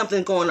this is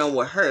something going on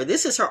with her.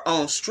 This is her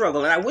own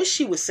struggle, and I wish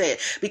she would say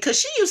it, because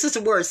she uses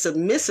the word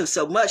submissive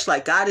so much,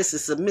 like goddess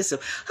is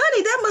submissive.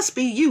 Honey, that must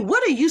be you.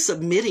 What are you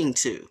submitting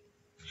to?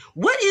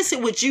 What is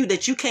it with you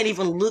that you can't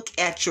even look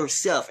at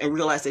yourself and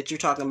realize that you're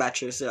talking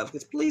about yourself?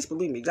 Because please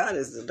believe me,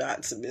 goddess is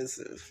not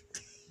submissive.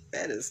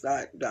 That is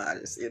not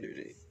goddess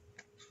energy.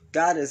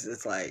 Goddess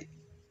is like,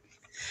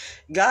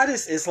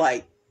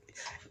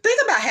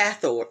 think about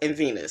Hathor and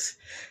Venus.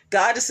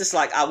 Goddess is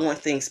like, I want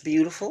things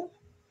beautiful.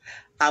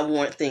 I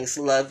want things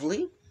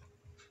lovely.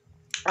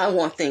 I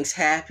want things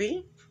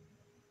happy.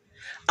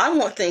 I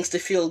want things to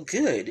feel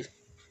good.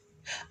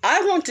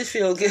 I want to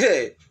feel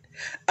good.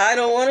 I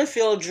don't want to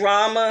feel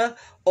drama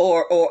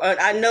or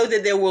I know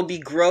that there will be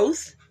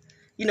growth.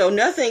 You know,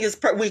 nothing is,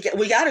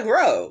 we got to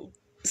grow.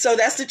 So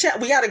that's the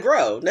we got to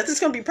grow.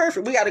 Nothing's going to be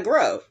perfect. We got to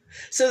grow.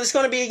 So there's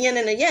going to be a yin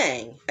and a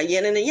yang, a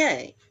yin and a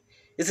yang.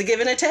 It's a give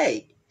and a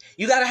take.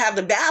 You got to have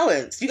the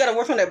balance. You got to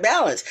work on that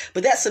balance.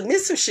 But that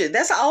submissive shit,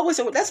 that's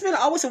been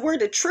always a word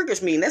that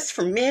triggers me. And that's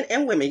for men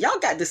and women. Y'all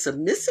got this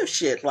submissive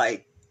shit.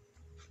 Like,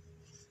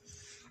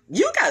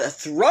 you got to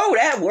throw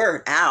that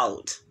word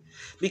out.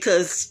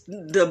 Because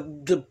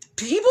the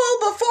people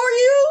before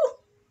you,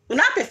 well,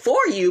 not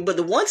before you, but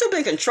the ones who've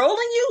been controlling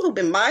you, who've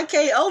been mind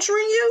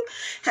K-ulturing you,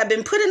 have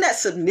been putting that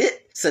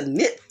submit. I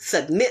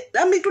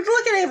mean,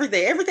 look at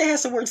everything. Everything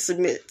has the word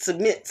submit.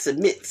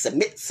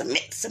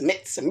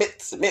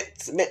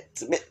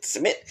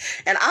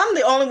 And I'm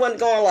the only one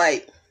going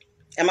like,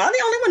 am I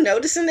the only one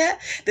noticing that?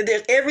 That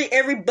there's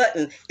every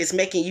button is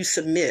making you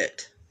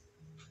submit.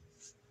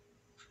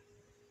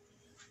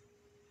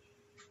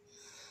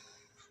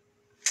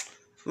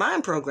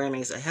 Mind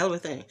programming is a hell of a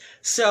thing.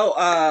 So,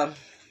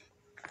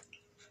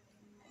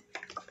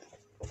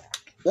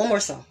 one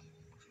more song.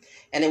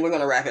 And then we're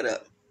going to wrap it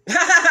up.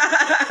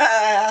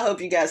 I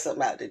hope you got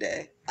something out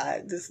today.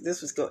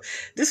 This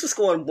was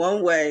going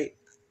one way.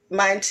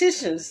 My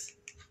intentions,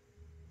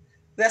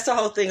 that's the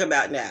whole thing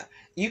about now.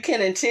 You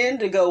can intend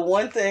to go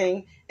one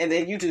thing and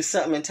then you do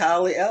something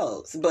entirely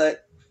else.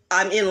 But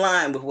I'm in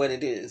line with what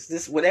it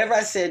is. Whatever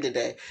I said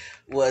today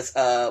was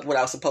what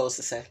I was supposed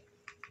to say.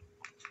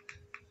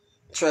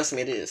 Trust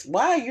me, it is.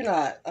 Why are you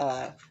not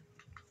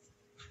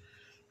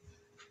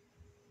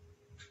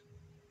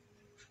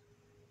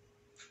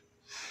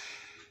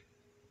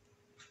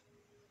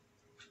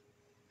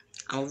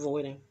I'm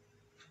avoiding.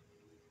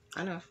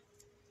 I know.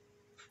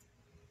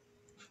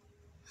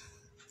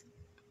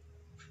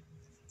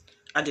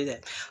 I do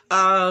that.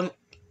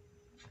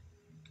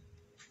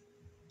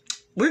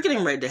 we're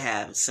getting ready to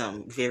have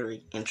some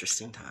very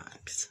interesting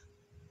times.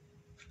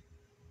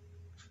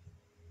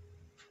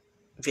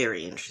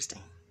 Very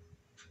interesting.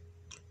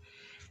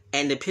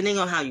 And depending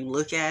on how you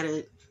look at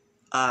it,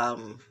 I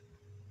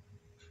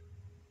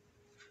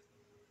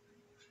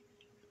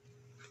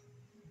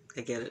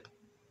get it.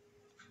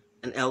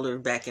 An elder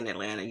back in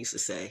Atlanta used to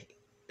say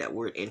that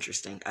word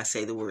interesting. I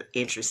say the word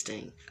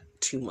interesting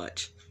too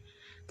much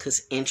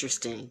because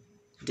interesting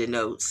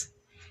denotes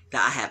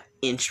that I have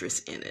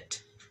interest in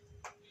it.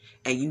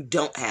 And you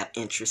don't have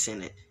interest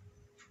in it.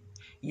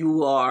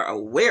 You are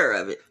aware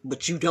of it,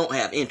 but you don't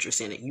have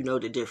interest in it. You know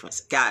the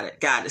difference. Got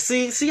it.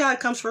 See how it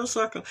comes full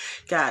circle?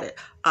 Got it.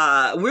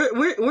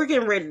 We're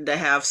getting ready to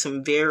have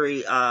some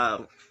very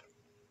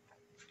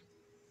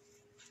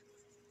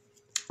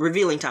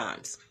revealing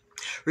times.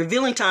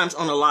 Revealing times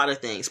on a lot of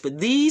things, but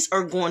these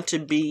are going to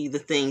be the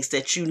things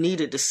that you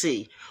needed to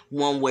see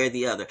one way or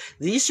the other.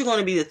 These are going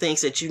to be the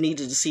things that you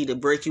needed to see to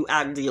break you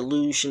out of the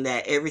illusion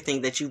that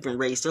everything that you've been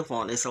raised up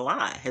on is a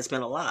lie, has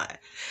been a lie.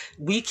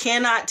 We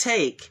cannot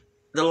take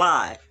the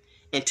lie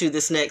into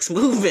this next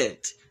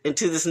movement,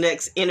 into this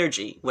next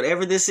energy,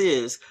 whatever this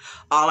is.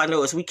 All I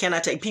know is we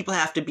cannot take, people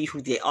have to be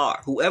who they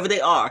are. Whoever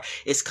they are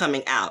is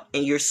coming out,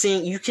 and you're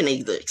seeing, you can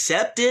either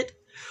accept it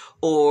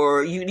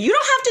or you don't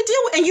have to deal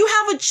with, and you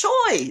have a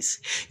choice.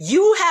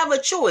 You have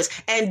a choice,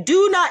 and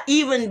do not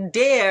even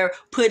dare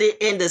put it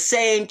in the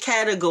same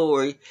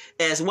category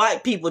as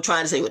white people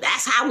trying to say, well,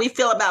 that's how we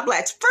feel about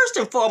blacks. First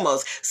and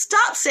foremost,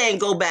 stop saying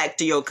go back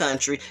to your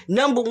country.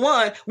 Number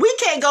one, we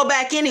can't go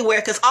back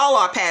anywhere because all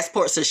our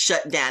passports are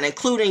shut down,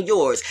 including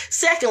yours.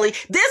 Secondly,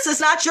 this is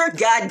not your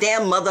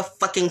goddamn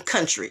motherfucking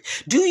country.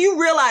 Do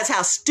you realize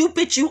how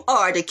stupid you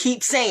are to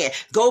keep saying,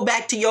 go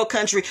back to your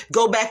country,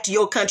 go back to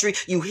your country,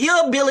 you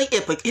hillbilly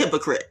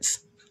hypocrites.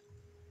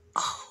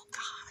 Oh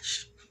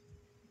gosh,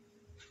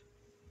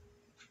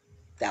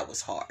 that was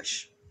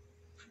harsh.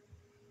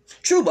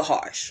 True, but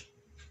harsh.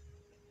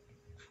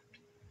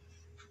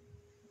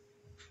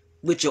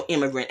 With your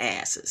immigrant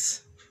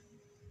asses.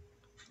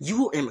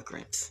 You were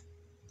immigrants.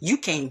 You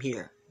came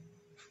here.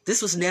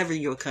 This was never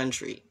your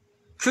country.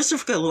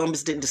 Christopher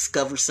Columbus didn't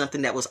discover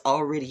something that was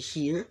already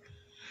here.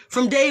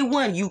 From day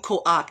one, you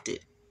co-opted.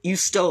 You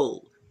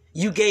stole.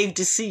 You gave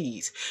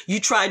disease. You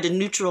tried to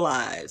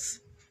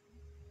neutralize.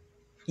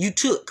 You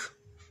took.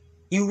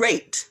 You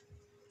raped.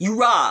 You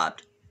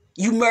robbed.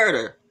 You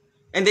murdered.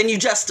 And then you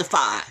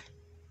justify.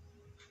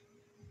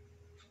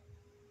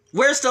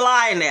 Where's the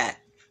lie in that?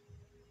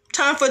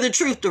 Time for the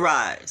truth to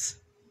rise.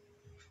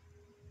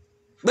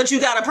 But you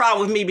got a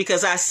problem with me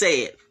because I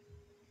say it.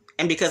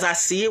 And because I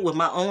see it with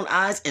my own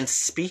eyes and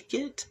speak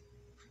it.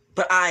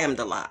 But I am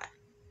the lie.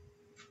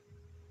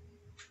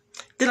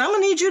 Then I'm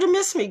going to need you to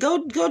miss me.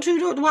 Go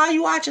to, why are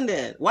you watching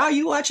that? Why are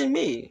you watching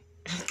me?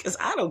 Because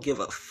I don't give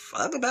a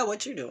fuck about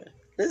what you're doing.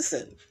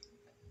 Listen,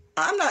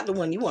 I'm not the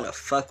one you want to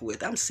fuck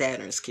with. I'm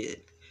Saturn's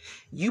kid.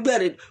 You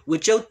better,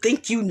 with your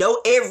think you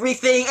know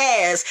everything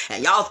ass,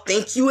 and y'all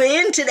think you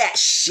into that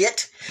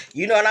shit.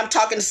 You know, and I'm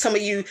talking to some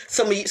of you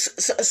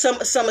cockasword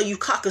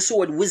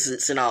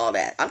wizards and all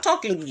that. I'm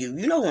talking to you.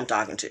 You know who I'm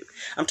talking to.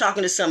 I'm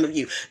talking to some of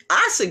you.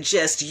 I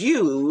suggest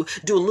you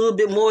do a little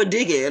bit more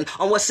digging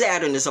on what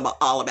Saturn is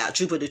all about.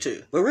 Jupiter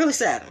too. But really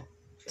Saturn.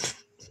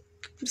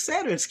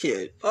 Saturn's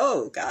kid.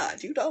 Oh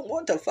God, you don't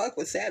want to fuck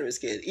with Saturn's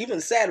kid. Even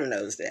Saturn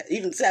knows that.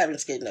 Even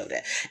Saturn's kid know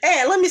that.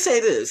 And let me say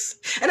this.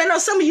 And I know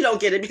some of you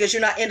don't get it because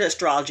you're not into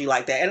astrology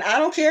like that. And I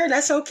don't care.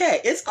 That's okay.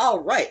 It's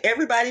all right.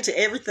 Everybody to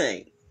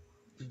everything.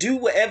 Do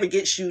whatever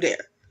gets you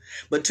there.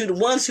 But to the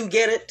ones who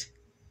get it,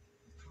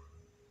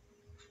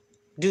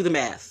 do the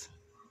math.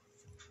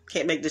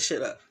 Can't make this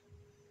shit up.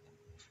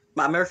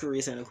 My Mercury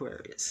is in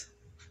Aquarius.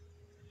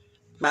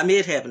 My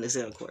midheaven is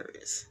in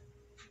Aquarius.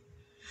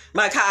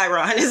 My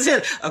Chiron is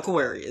in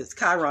Aquarius.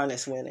 Chiron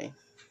is winning.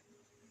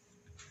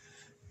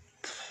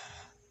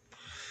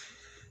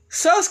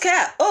 So's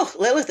Cap. Oh,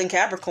 Lilith in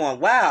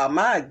Capricorn. Wow,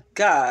 my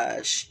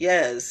gosh.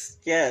 Yes.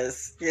 He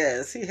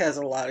has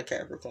a lot of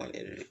Capricorn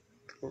energy.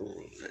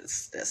 Ooh,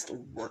 that's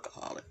the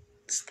workaholic.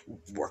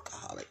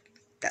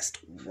 That's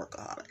the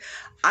workaholic.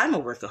 I'm a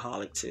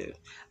workaholic too.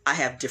 I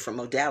have different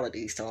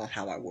modalities on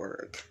how I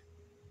work.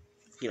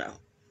 You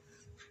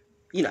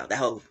know, that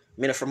whole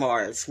men are from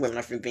Mars, women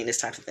are from Venus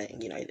type of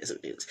thing. You know, it is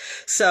what it is.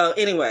 So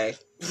anyway,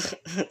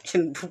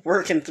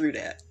 working through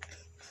that.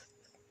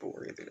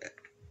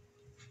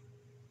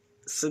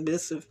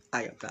 Submissive,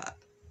 I am not.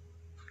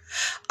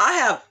 I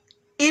have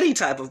any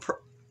type of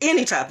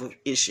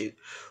issue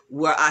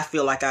where I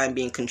feel like I'm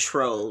being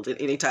controlled in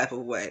any type of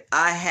way.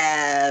 I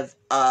have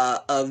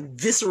a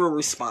visceral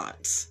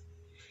response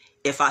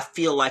if I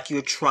feel like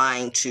you're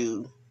trying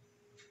to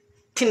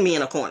pin me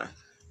in a corner.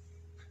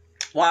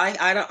 Why?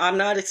 I'm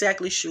not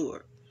exactly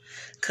sure.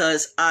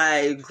 Because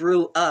I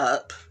grew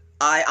up,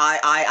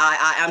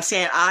 I'm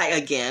saying I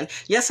again.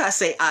 Yes, I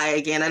say I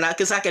again, and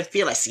because I can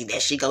feel it. See,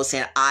 there she goes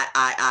saying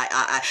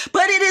I.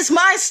 But it is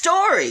my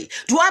story.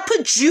 Do I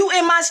put you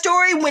in my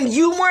story when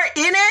you weren't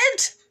in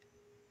it?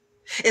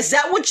 Is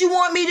that what you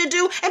want me to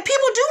do? And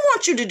people do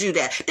want you to do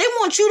that. They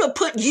want you to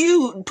put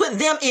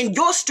them in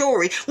your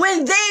story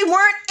when they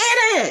weren't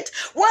in it.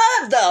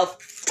 What the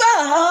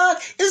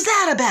fuck is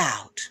that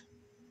about?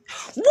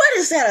 What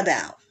is that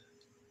about?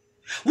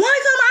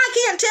 Why come I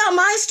can't tell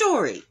my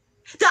story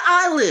that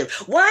I live?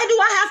 Why do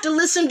I have to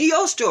listen to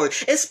your story?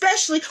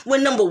 Especially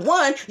when, number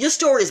one, your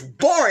story is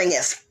boring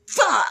as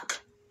fuck.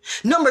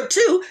 Number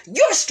two,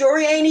 your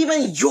story ain't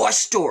even your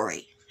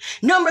story.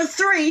 Number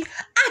three,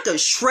 I could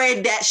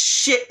shred that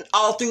shit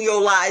all through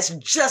your lives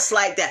just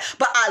like that.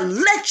 But I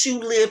let you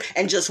live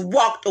and just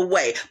walked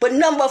away. But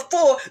number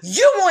four,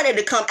 you wanted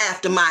to come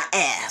after my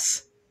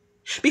ass.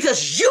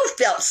 Because you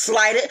felt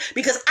slighted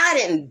because I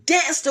didn't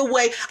dance the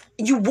way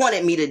you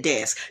wanted me to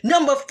dance.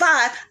 Number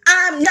five,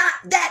 I'm not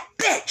that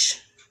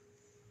bitch.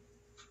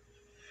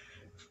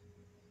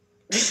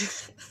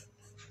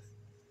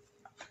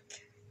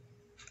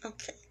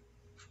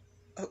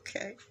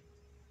 Okay.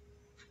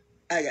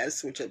 I gotta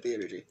switch up the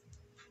energy.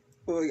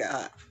 Oh, we got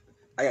hot.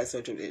 I gotta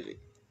switch up the energy.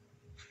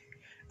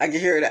 I can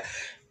hear it.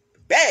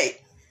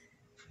 Hey!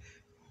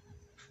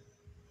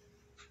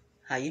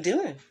 How you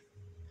doing?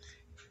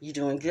 You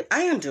doing good?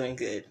 I am doing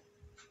good.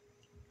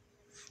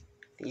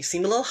 You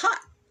seem a little hot.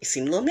 You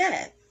seem a little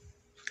mad.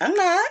 I'm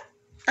not.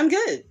 I'm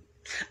good.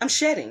 I'm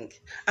shedding.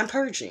 I'm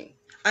purging.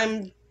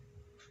 I'm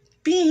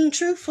being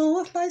truthful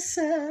with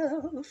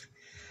myself.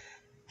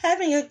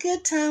 Having a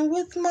good time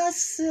with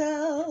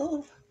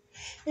myself.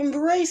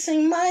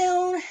 Embracing my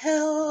own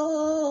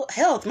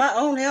my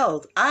own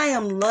health. I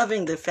am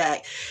loving the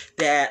fact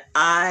that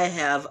I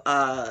have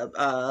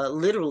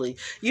literally,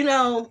 you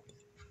know,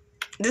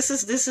 this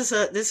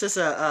is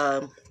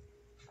a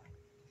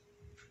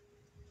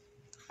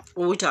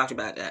well, we talked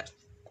about that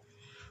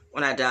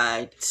when I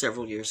died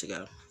several years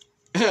ago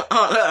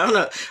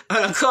on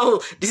a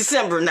cold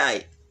December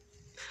night.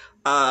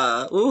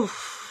 And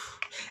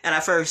I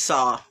first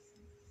saw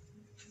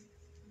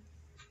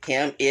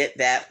him, it,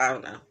 that, I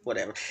don't know,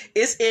 whatever.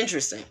 It's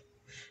interesting.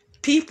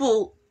 They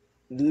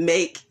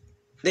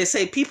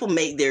say people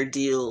make their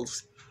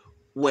deals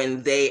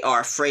when they are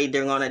afraid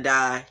they're going to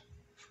die.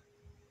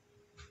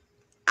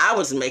 I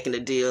was making a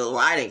deal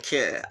where I didn't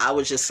care. I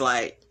was just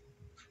like,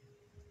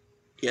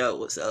 yo,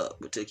 what's up?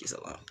 What took you so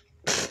long?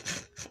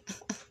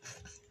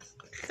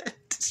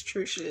 It's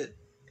true shit.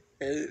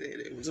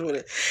 It was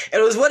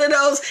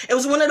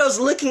one of those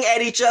looking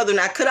at each other.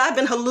 Now, could I have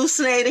been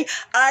hallucinating?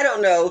 I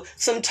don't know.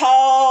 Some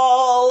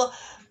tall,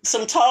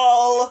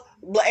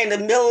 in the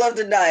middle of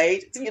the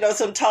night, you know,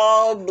 some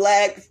tall,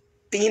 black,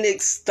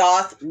 Phoenix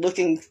Thoth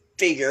looking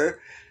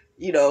figure,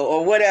 you know,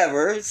 or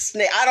whatever.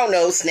 I don't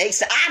know,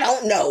 snakes. I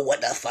don't know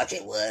what the fuck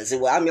it was.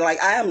 I mean, I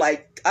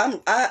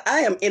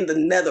am in the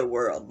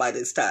netherworld by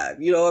this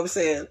time. You know what I'm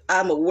saying?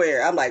 I'm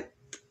aware. I'm like,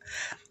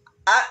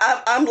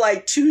 I'm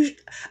like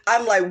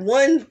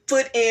 1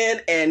 foot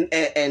in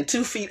and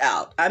 2 feet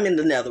out. I'm in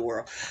the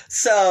netherworld.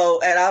 So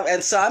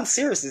I'm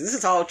seriously, this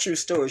is all true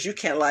stories. You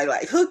can't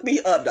like hook me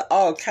up to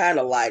all kind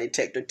of lie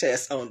detector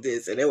tests on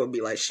this, and it would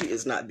be like, she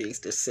is not being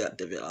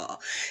deceptive at all.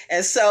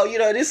 And so, you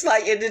know, it's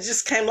like it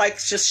just came like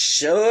just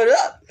showed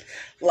up,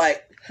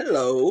 like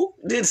hello,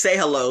 didn't say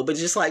hello, but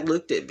just like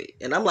looked at me,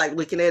 and I'm like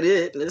looking at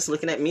it, and it's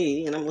looking at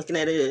me, and I'm looking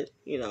at it.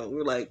 You know,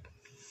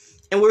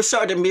 we're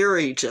starting to mirror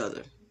each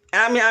other.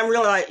 And I mean, I'm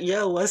really like,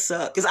 yo, what's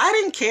up? Because I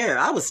didn't care.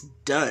 I was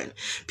done.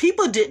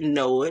 People didn't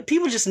know it.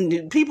 People just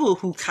knew. People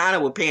who kind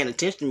of were paying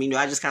attention to me knew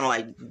I just kind of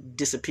like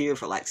disappeared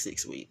for like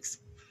 6 weeks.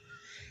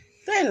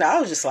 Then I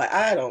was just like,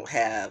 I don't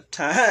have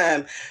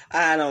time.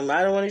 I don't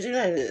want to do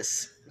none of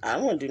this. I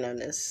don't want to do none of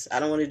this.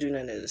 I don't want to do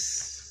none of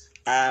this.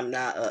 I'm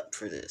not up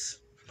for this.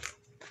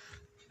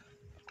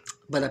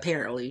 But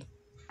apparently,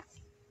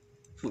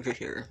 we're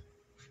here.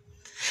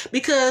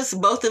 Because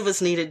both of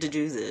us needed to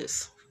do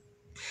this.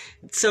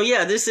 So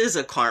yeah, this is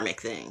a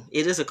karmic thing.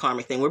 It is a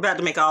karmic thing. We're about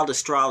to make all the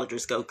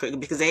astrologers go crazy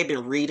because they've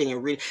been reading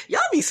and reading.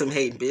 Y'all be some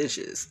hating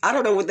bitches. I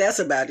don't know what that's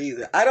about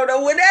either. I don't know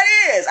what that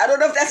is. I don't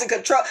know if that's a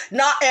control.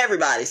 Not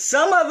everybody.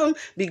 Some of them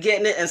be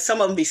getting it and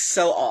some of them be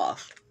so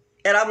off.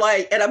 And I'm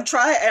like, and I'm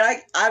trying,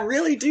 and I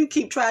really do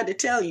keep trying to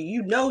tell you,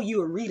 you know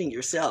you are reading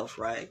yourself,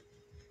 right?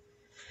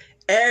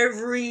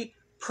 Every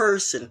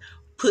person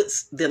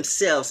puts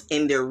themselves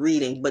in their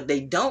reading, but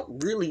they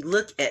don't really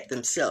look at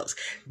themselves.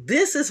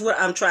 This is what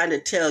I'm trying to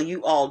tell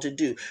you all to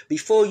do.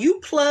 Before you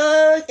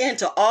plug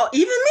into all,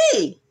 even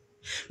me,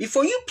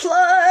 before you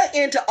plug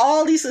into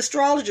all these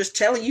astrologers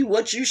telling you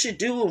what you should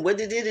do and what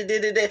you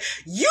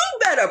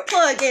better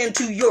plug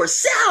into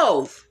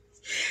yourself.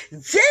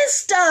 This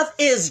stuff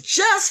is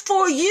just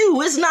for you.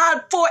 It's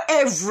not for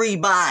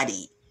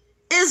everybody.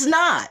 It's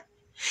not.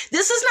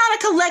 This is not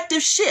a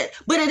collective shit,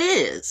 but it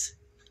is.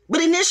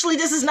 But initially,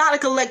 this is not a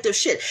collective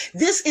shit.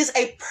 This is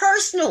a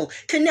personal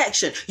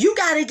connection. You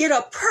got to get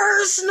a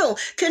personal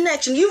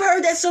connection. You've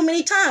heard that so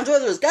many times,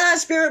 whether it's God,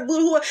 Spirit,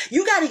 Buddha,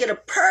 you got to get a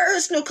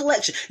personal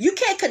connection. You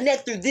can't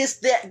connect through this,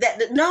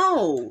 that.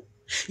 No.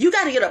 You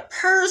got to get a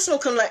personal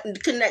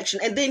connection,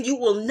 and then you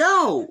will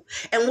know.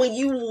 And when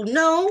you will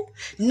know,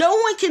 no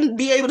one can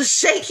be able to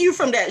shake you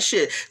from that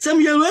shit. Some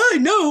of you are like, I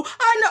know.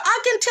 I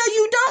can tell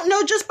you don't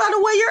know just by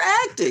the way you're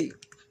acting.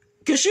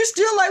 Because you're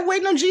still like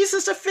waiting on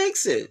Jesus to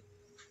fix it.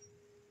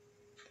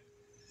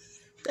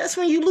 That's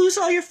when you lose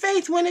all your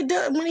faith when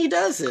he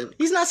doesn't.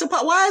 He's not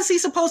supposed. Why is he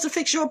supposed to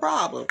fix your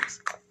problems?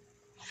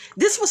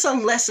 This was a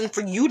lesson for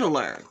you to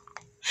learn.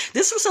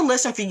 This was a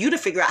lesson for you to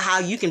figure out how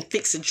you can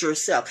fix it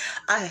yourself.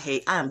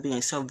 I'm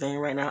being so vain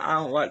right now. I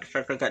don't like the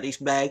fact I got these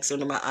bags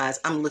under my eyes.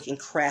 I'm looking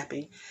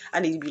crappy. I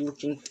need to be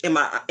looking in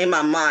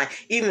my mind,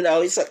 even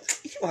though it's like,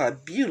 you are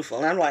beautiful.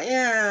 And I'm like,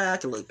 yeah, I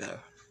can look better.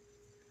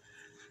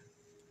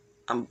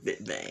 I'm a bit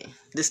vain.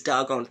 This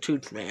doggone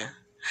tooth, man.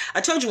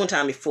 I told you one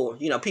time before,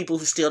 people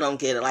who still don't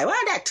get it, like,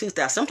 why that tooth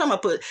out? Sometimes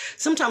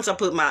I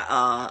put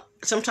my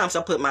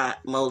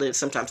mold in,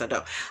 sometimes I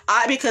don't.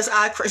 Because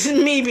I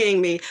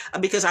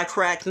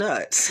crack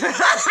nuts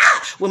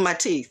with my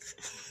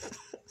teeth.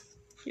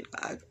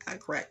 I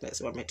crack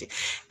nuts with my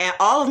teeth. And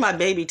all of my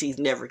baby teeth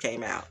never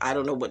came out. I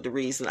don't know what the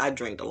reason. I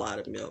drank a lot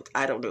of milk.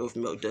 I don't know if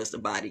milk does the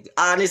body good.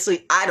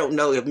 Honestly, I don't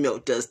know if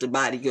milk does the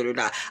body good or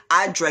not.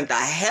 I drank a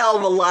hell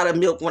of a lot of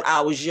milk when I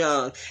was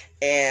young.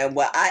 And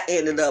I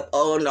ended up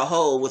on the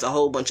whole with a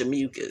whole bunch of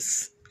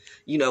mucus,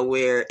 and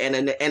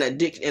an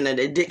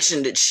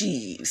addiction to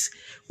cheese,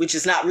 which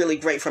is not really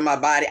great for my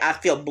body. I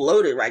feel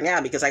bloated right now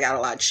because I got a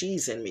lot of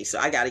cheese in me, so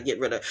I got to get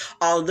rid of.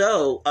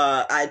 Although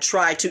I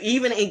try to,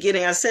 even in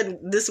getting, I said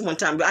this one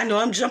time, but I know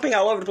I'm jumping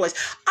all over the place.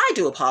 I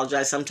do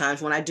apologize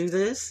sometimes when I do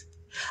this.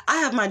 I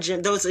have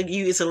those of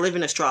you, it's a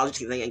living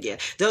astrology thing again.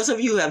 Those of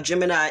you who have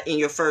Gemini in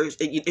your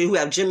who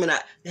have Gemini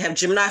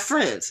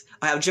friends,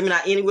 or have Gemini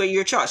anywhere in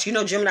your charts.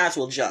 Geminis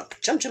will jump.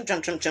 Jump. It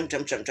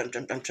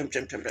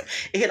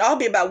can all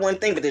be about one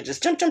thing, but they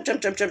just jump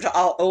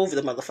all over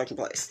the motherfucking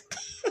place.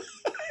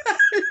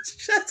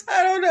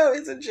 I don't know.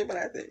 It's a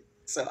Gemini thing.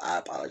 So I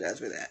apologize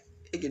for that.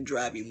 It can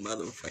drive you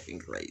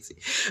motherfucking crazy.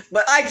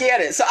 But I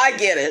get it. So I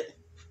get it.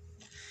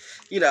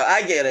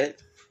 I get it.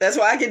 That's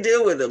why I can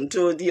deal with them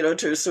to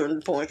a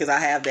certain point, because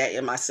I have that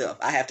in myself.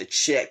 I have to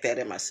check that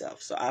in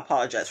myself. So I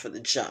apologize for the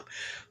jump.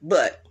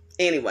 But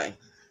anyway,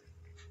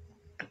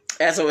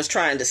 as I was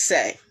trying to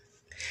say,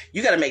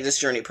 you got to make this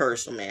journey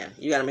personal, man.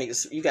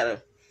 It's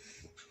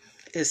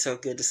so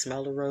good to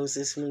smell the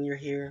roses when you're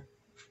here.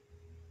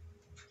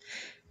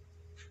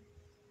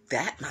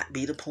 That might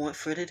be the point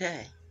for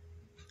today.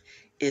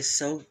 That's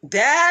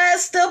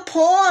the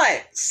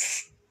point.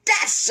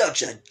 That's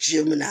such a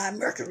Gemini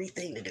Mercury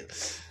thing to do.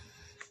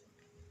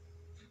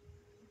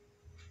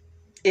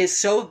 It's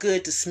so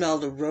good to smell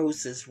the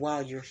roses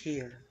while you're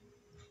here.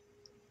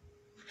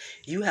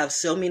 You have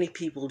so many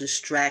people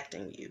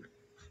distracting you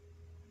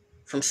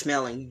from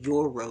smelling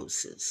your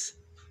roses,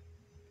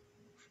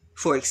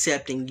 for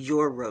accepting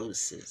your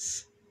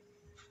roses,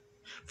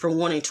 for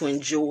wanting to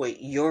enjoy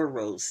your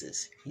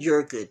roses,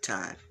 your good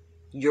time,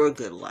 your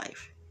good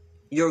life,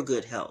 your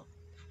good health.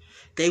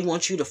 They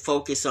want you to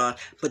focus on,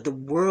 but the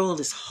world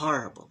is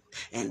horrible,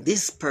 and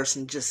this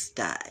person just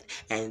died,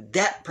 and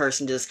that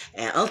person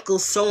and Uncle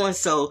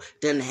so-and-so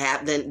didn't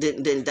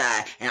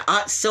die, and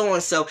Aunt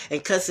so-and-so,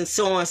 and cousin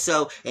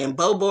so-and-so, and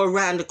Bobo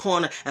around the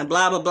corner, and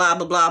blah, blah, blah,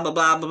 blah, blah, blah,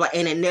 blah, blah, blah,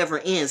 and it never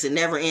ends, and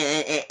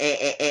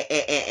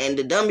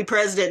the dummy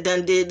president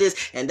done did this,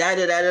 and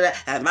da-da-da-da-da,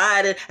 and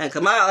Biden, and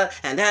Kamala,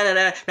 and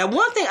da-da-da. Now,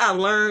 one thing I've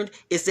learned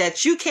is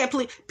that you can't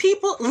believe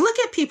people. Look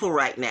at people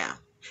right now.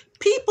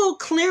 People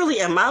clearly,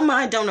 in my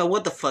mind, don't know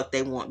what the fuck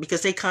they want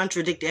because they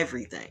contradict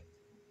everything.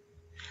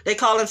 They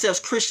call themselves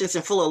Christians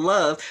and full of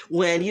love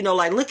when,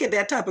 look at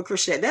that type of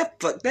Christian. That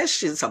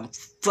shit's some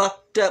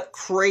fucked up,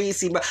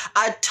 crazy. But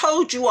I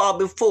told you all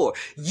before,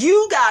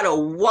 you gotta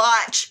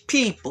watch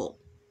people.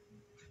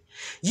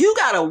 You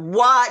gotta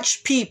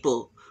watch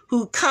people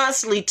who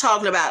constantly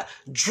talking about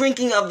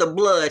drinking of the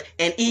blood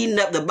and eating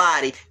up the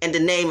body in the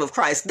name of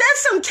Christ.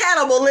 That's some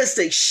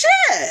cannibalistic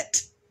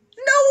shit.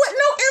 No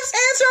ifs,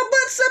 ands, or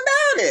buts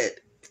about it.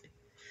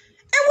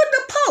 And with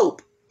the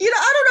Pope,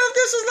 I don't know if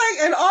this was like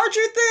an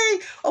Archer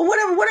thing or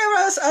whatever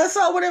I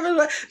saw, whatever.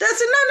 That's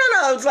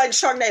no, it's like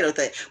Sharknado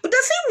thing. But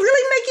does he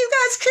really make you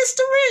guys kiss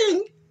the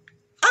ring?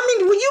 I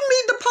mean, when you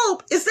meet the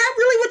Pope, is that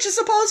really what you're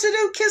supposed to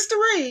do? Kiss the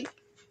ring?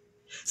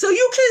 So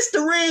you kiss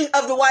the ring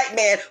of the white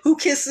man who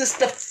kisses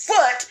the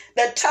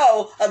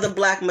toe of the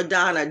Black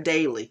Madonna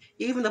daily.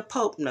 Even the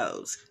Pope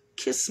knows.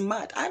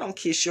 I don't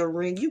kiss your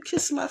ring, you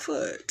kiss my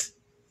foot.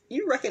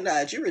 You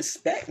recognize, you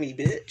respect me,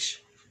 bitch.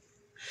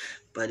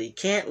 But he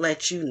can't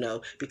let you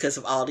know because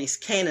of all these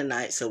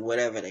Canaanites or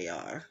whatever they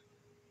are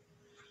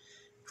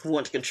who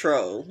want to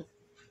control.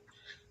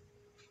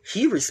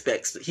 He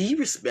respects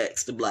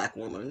the black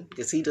woman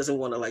because he doesn't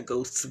want to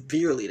go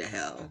severely to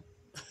hell.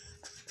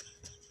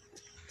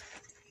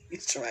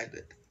 He's trying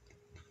to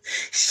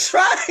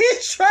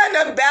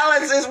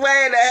balance his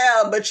way into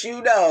hell, but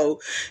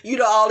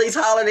all these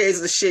holidays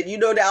and shit,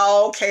 that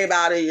all came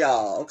out of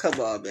y'all. Come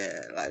on,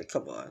 man.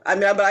 Come on. I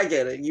mean, but I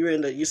get it.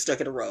 You're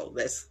stuck in a role.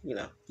 That's,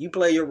 you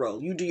play your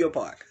role. You do your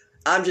part.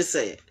 I'm just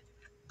saying.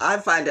 I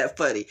find that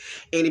funny.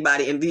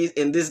 Anybody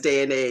in this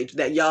day and age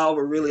that y'all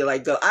were really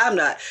like, go, I'm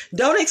not.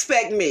 Don't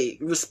expect me,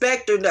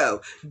 respect or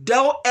no.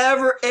 Don't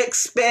ever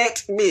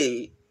expect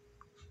me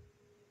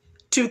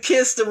to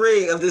kiss the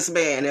ring of this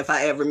man if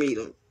I ever meet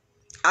him.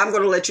 I'm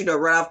going to let you know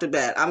right off the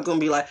bat. I'm going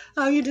to be like,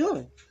 how you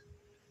doing?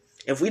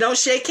 If we don't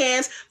shake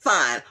hands,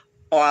 fine.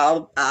 Or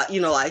I'll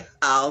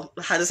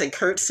how to say,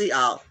 courtesy,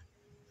 I'll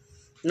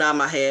nod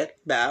my head,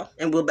 bow,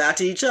 and we'll bow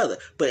to each other.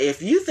 But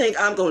if you think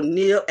I'm going to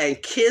kneel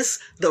and kiss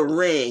the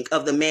ring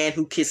of the man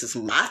who kisses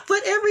my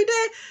foot every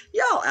day,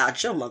 y'all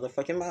out your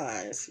motherfucking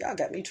minds. Y'all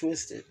got me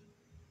twisted.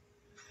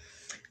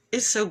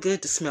 It's so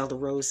good to smell the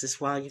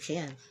roses while you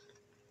can.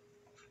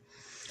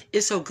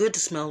 It's so good to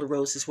smell the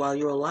roses while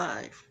you're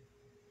alive.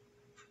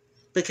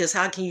 Because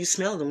how can you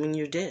smell them when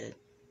you're dead?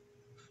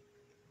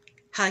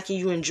 How can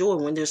you enjoy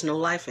when there's no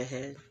life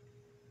ahead?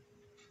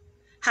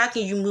 How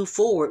can you move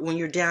forward when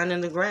you're down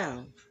in the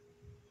ground?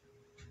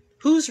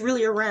 Who's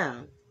really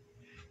around?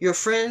 Your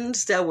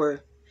friends that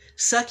were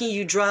sucking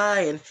you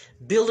dry and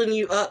building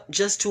you up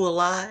just to a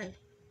lie?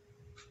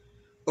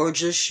 Or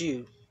just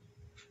you?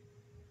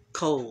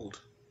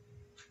 Cold.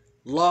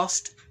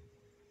 Lost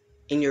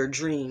in your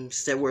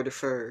dreams that were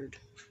deferred.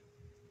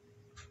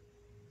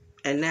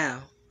 And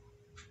now,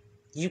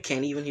 you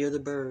can't even hear the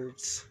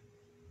birds.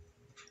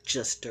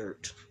 Just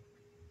dirt.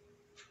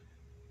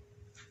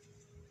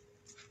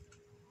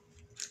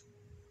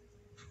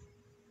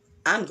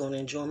 I'm going to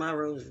enjoy my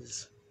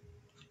roses.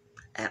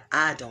 And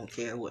I don't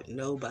care what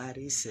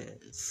nobody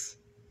says.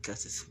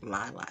 Because it's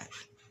my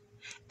life.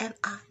 And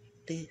I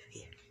live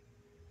here.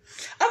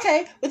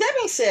 Okay, with that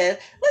being said,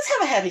 let's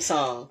have a happy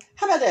song.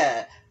 How about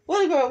that? What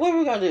are we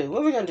gonna do?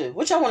 What are we gonna do?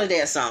 What y'all want to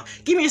dance song?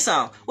 Give me a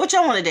song. What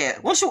y'all want to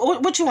dance? What you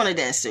want to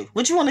dance to?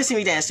 What you want to see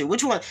me dance to?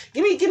 What you want?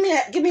 Give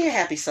me a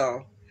happy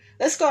song.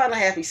 Let's go on a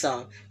happy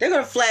song. They're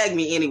gonna flag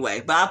me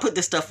anyway, but I'll put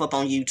this stuff up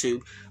on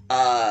YouTube.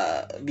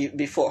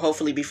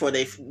 Hopefully before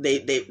they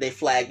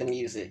flag the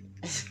music.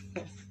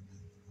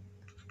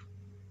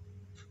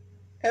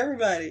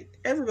 Everybody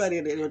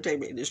in the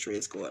entertainment industry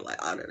is going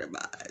like out of their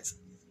minds.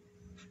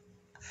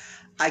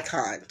 I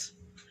can't.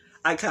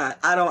 I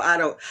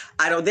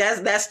don't.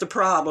 That's the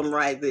problem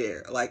right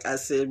there. Like I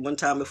said one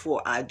time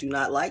before, I do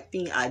not like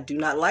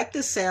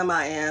this Sam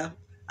I am.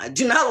 I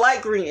do not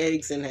like green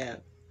eggs and ham.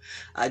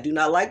 I do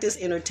not like this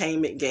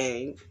entertainment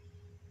game.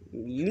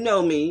 You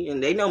know me,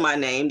 and they know my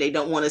name. They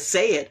don't want to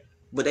say it,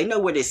 but they know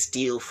where they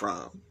steal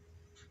from.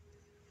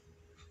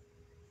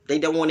 They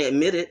don't want to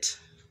admit it.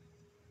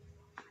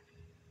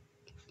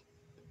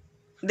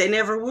 They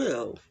never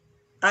will.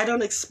 I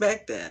don't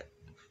expect that.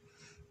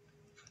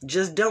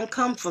 Just don't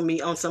come for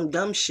me on some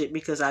dumb shit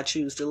because I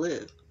choose to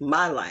live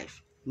my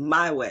life,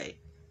 my way,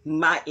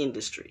 my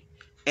industry.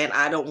 And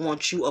I don't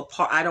want you a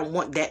part. I don't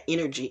want that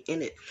energy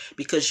in it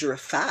because you're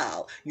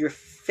foul. You're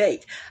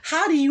fake.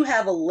 How do you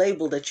have a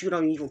label that you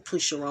don't even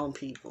push your own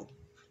people?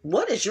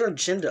 What is your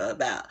agenda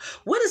about?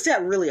 What is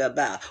that really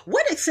about?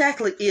 What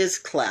exactly is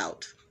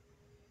clout?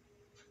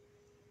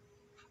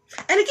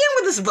 And again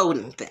with this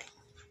voting thing.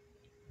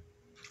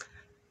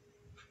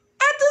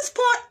 At this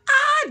point,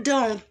 I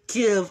don't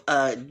give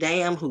a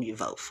damn who you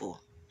vote for.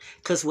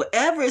 Because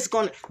whatever is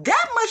going to...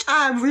 That much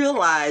I'm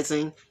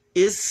realizing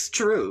is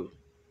true.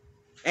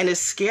 And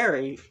it's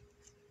scary.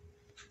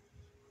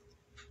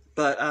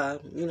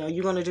 But,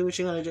 you're going to do what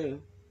you're going to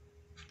do.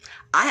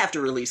 I have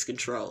to release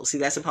control. See,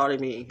 that's a part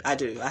of me. I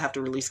do. I have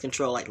to release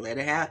control. Like, let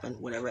it happen.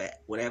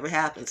 Whatever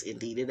happens,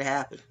 it needed to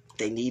happen.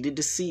 They needed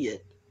to see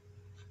it.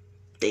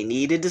 They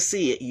needed to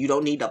see it. You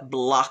don't need to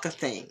block a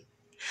thing.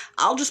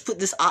 I'll just put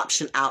this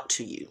option out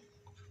to you.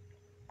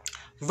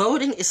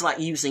 Voting is like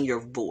using your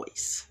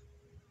voice.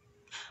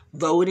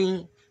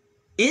 Voting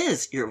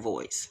is your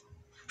voice.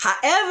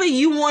 However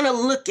you want to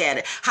look at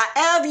it,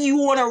 however you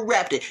want to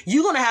rep it,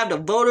 you're going to have the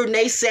voter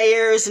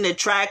naysayers and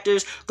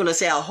detractors going to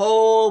say a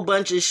whole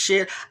bunch of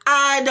shit.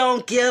 I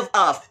don't give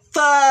a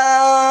fuck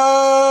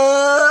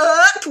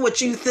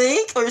what you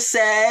think or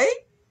say.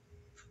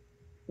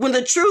 When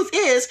the truth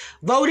is,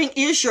 voting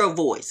is your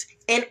voice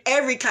in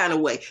every kind of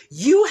way.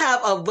 You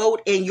have a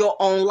vote in your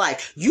own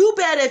life. You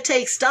better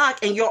take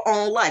stock in your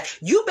own life.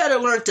 You better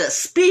learn to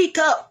speak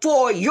up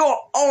for your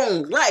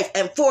own life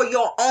and for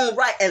your own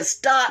right and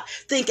stop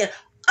thinking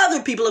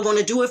other people are going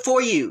to do it for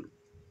you.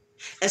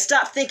 And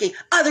stop thinking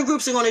other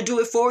groups are going to do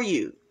it for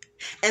you.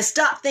 And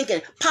stop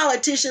thinking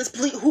politicians,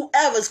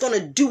 whoever's going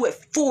to do it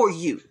for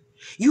you.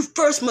 You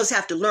first must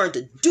have to learn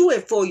to do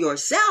it for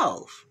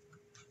yourself.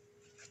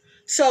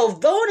 So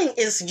voting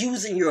is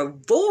using your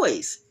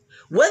voice,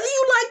 whether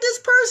you like this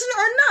person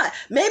or not.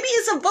 Maybe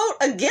it's a vote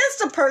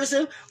against a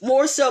person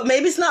more so.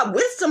 Maybe it's not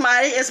with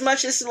somebody as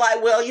much as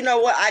like, well, you know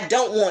what? I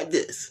don't want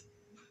this.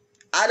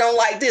 I don't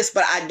like this,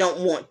 but I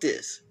don't want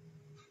this.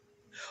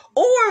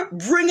 Or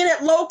bringing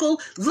it local.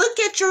 Look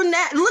at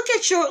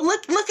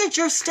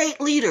your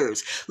state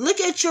leaders. Look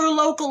at your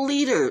local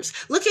leaders.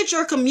 Look at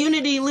your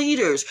community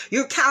leaders,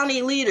 your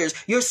county leaders,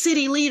 your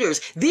city leaders.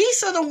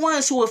 These are the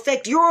ones who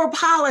affect your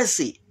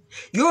policy.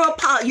 Your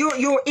policy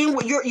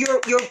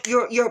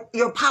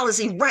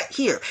right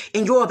here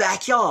in your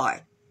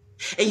backyard.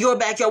 In your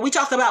backyard, we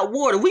talk about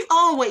water. We've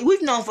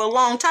known for a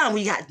long time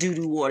we got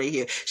doo-doo water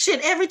here.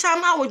 Shit, every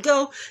time I would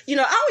go,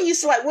 I would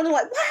used to like wonder,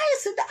 like, why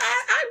is it that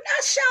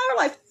I shower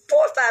like 4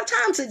 or 5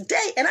 times a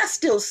day and I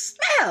still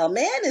smell,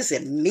 man? Is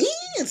it me?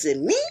 Is it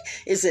me?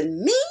 Is it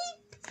me?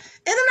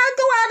 And then I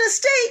go out of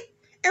state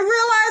and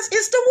realize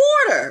it's the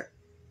water.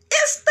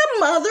 It's the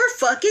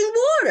motherfucking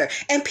water.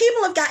 And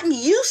people have gotten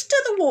used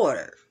to the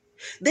water.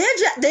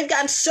 They've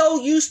gotten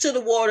so used to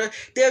the water,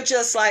 they're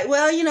just like,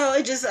 well,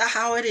 it's just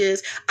how it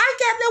is. I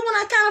got that when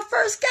I kind of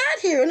first got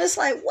here, and it's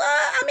like, what?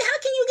 I mean, how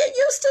can you get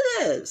used to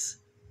this?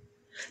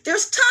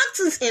 There's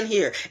toxins in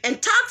here,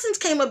 and toxins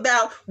came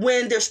about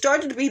when there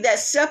started to be that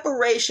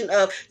separation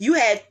of, you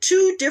had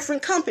 2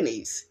 different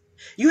companies.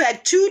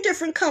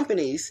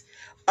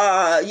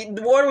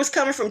 The water was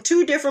coming from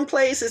 2 different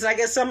places. And I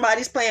guess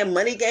somebody's playing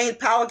money games,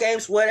 power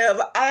games,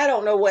 whatever. I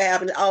don't know what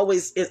happened.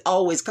 It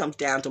always comes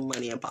down to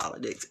money and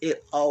politics.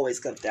 It always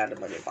comes down to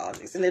money and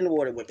politics. And then the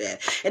water went down.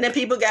 And then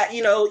people got,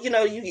 you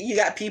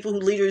got people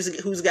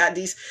who's got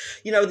these,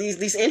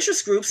 these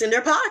interest groups in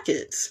their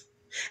pockets.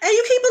 And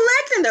you keep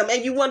electing them,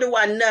 and you wonder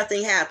why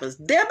nothing happens.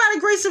 There, by the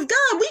grace of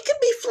God, we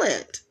could be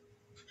Flint.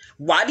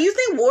 Why do you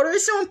think water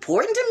is so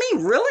important to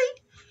me?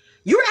 Really?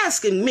 You're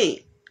asking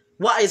me.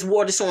 Why is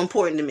water so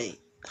important to me?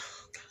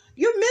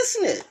 You're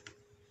missing it.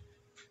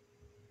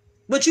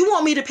 But you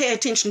want me to pay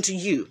attention to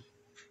you.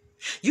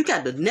 You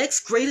got the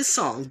next greatest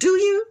song, do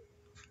you?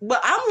 But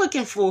I'm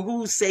looking for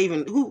who's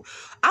saving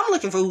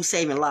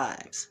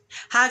lives.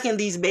 How can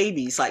these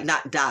babies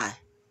not die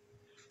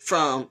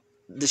from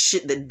the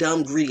shit that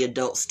dumb, greedy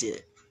adults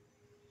did?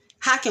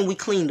 How can we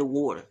clean the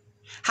water?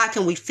 How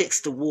can we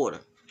fix the water?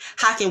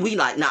 How can we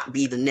not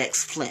be the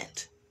next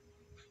Flint?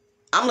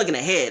 I'm looking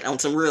ahead on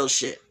some real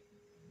shit.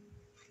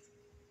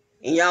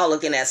 And y'all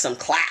looking at some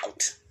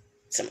clout.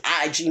 Some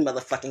IG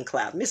motherfucking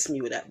clout. Miss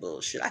me with that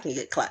bullshit. I can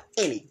get clout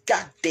any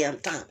goddamn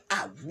time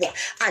I want.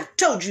 I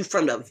told you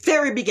from the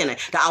very beginning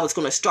that I was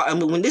going to start a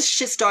movement. When this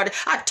shit started,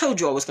 I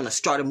told you I was going to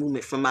start a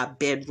movement from my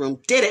bedroom.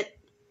 Did it?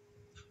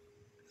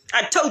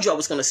 I told you I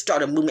was going to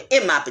start a movement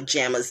in my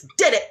pajamas.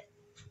 Did it?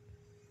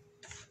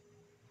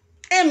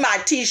 In my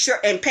t-shirt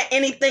and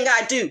anything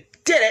I do.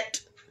 Did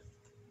it?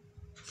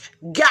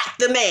 Got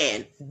the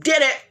man.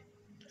 Did it?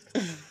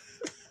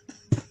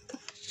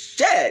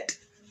 Shit.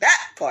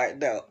 That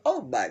part though.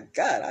 Oh my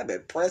God. I'm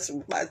impressed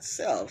with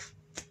myself.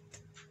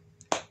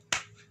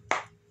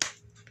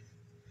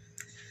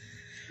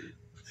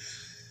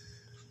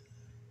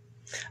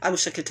 I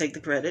wish I could take the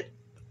credit.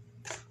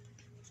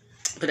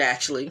 But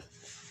actually,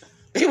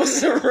 it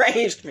was an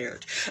arranged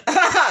marriage.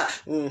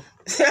 Or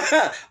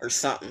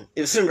something.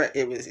 It was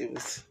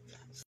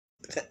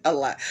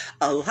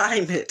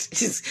alignment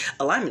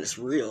is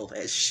real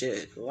as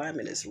shit.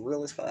 Alignment is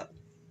real as fuck.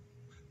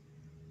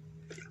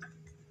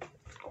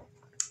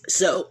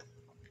 So,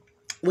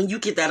 when you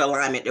get that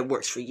alignment that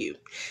works for you,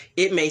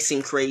 it may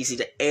seem crazy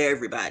to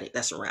everybody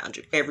that's around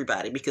you.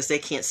 Everybody, because they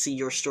can't see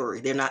your story.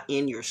 They're not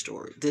in your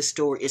story. This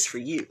story is for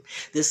you.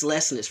 This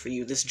lesson is for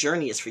you. This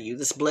journey is for you.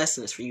 This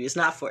blessing is for you. It's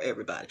not for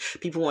everybody.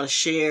 People want to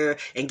share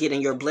and get in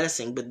your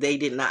blessing, but they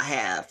did not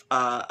have,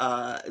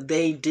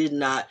 they did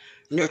not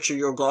nurture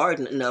your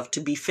garden enough to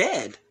be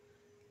fed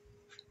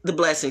the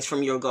blessings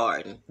from your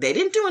garden. They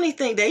didn't do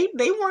anything. They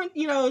weren't,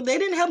 they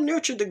didn't help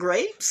nurture the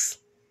grapes.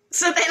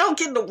 So they don't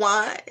get the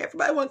wine.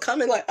 Everybody want to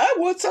come in like, I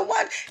want some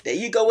wine. There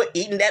you go with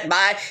eating that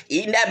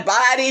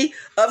body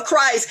of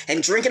Christ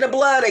and drinking the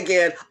blood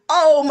again.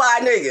 Oh my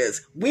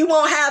niggas, we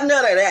won't have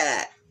none of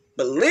that.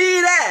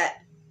 Believe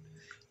that.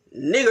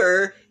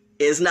 Nigger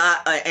is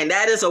not, and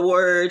that is a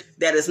word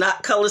that is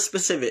not color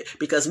specific,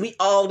 because we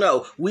all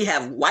know we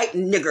have white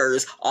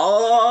niggers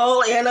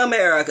all in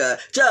America.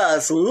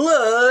 Just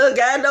look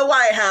at the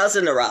White House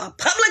and the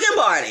Republican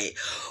Party.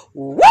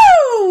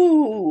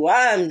 Woo!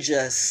 I'm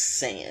just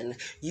saying,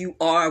 you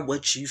are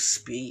what you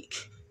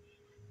speak.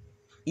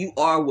 You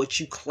are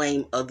what you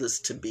claim others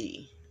to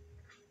be.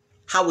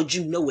 How would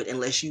you know it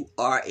unless you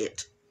are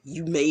it?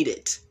 You made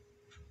it.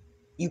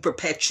 You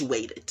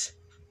perpetuate it.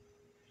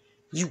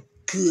 You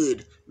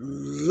good,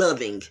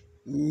 loving,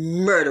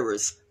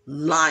 murderous,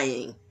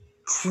 lying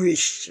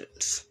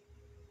Christians.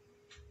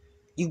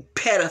 You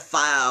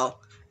pedophile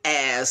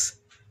ass,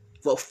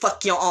 well,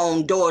 fuck your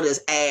own daughters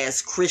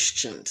ass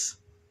Christians.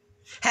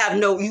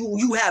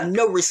 You have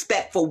no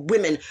respect for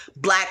women,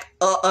 black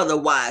or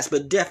otherwise,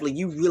 but definitely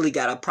you really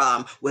got a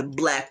problem with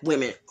black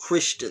women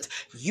Christians.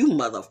 You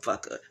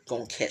motherfucker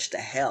gonna catch the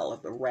hell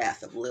of the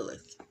wrath of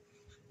Lilith,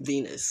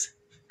 Venus,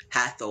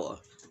 Hathor,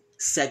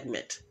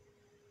 Segment,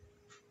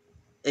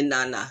 and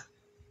Nana.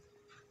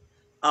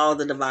 All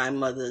the divine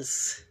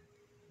mothers.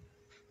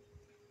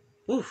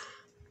 Oof.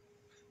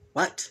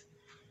 What?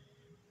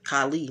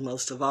 Kali,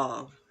 most of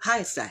all. How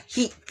is that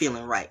heat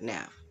feeling right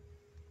now?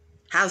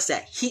 How's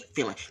that heat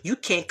feeling? You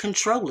can't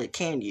control it,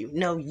 can you?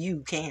 No,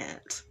 you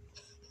can't.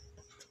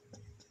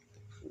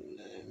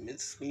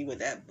 Miss me with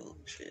that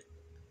bullshit.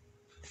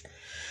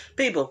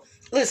 People,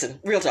 listen,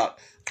 real talk.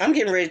 I'm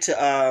getting ready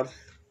to,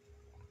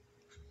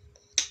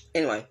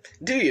 anyway,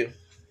 do you?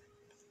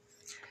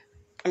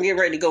 I'm getting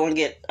ready to go and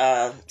get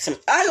some.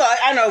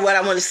 I know what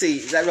I want to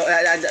see.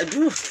 I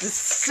do this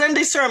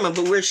Sunday sermon,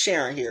 but we're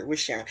sharing here. We're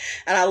sharing,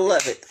 and I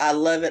love it. I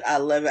love it. I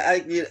love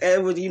it.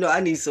 Edward, I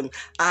need some.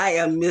 I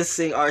am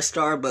missing our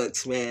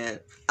Starbucks, man.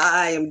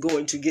 I am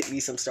going to get me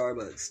some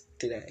Starbucks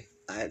today.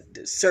 I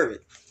serve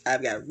it.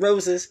 I've got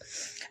roses.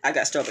 I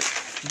got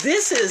Starbucks.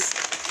 This is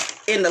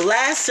in the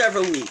last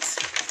several weeks.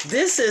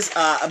 This is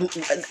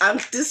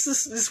this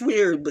is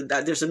weird, but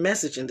there's a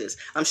message in this.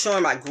 I'm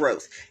showing my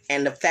growth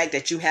and the fact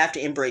that you have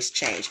to embrace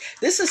change.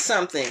 This is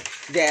something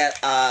that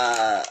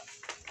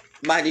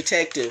my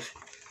detective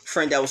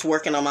friend that was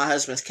working on my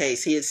husband's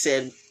case, he had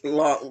said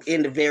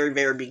in the very,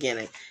 very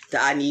beginning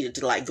that I needed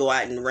to go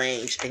out in the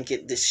range and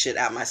get this shit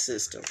out my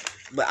system,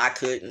 but I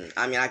couldn't.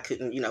 I mean, I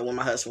couldn't. When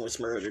my husband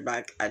was murdered,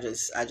 but I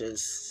just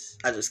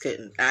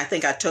couldn't. And I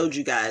think I told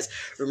you guys,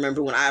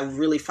 remember when I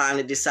really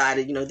finally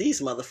decided, these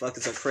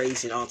motherfuckers are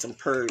crazy and on some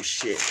purge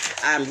shit.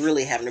 I'm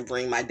really having to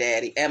bring my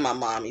daddy and my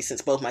mommy,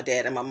 since both my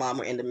dad and my mom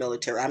were in the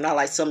military. I'm not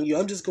like some of you,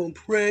 I'm just going to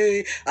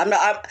pray. I'm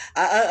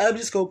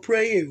just going to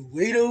pray and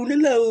wait on the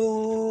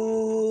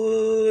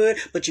Lord.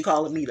 But you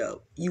calling me,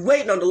 though. You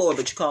waiting on the Lord,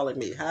 but you calling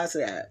me. How's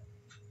that?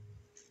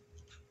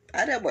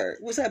 How'd that work?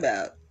 What's that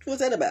about? What's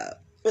that about?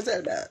 What's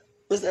that about?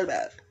 What's that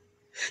about?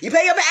 You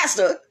pay your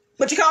pastor,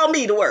 but you call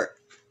me to work.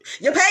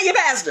 You pay your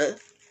pastor,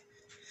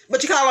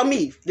 but you call on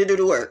me to do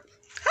the work.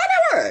 How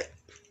that work?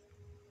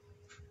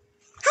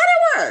 How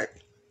that work?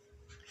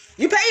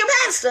 You pay your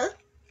pastor,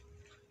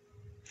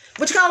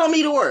 but you call on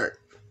me to work.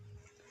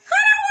 How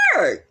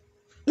that work?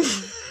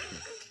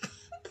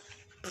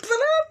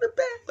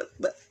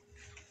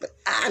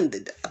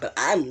 but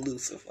I'm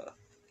Lucifer.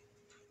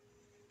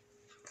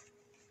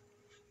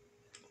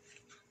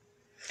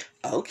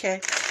 Okay.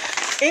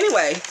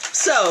 Anyway,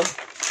 so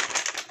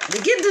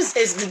to get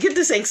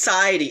this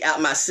anxiety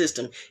out my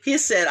system, he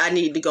said I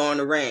need to go on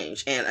the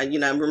range. And I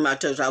remember I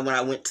told you when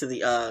I went to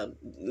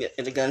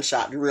the gun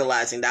shop,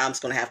 realizing that I'm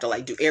just gonna have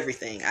to do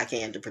everything I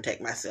can to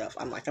protect myself.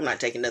 I'm not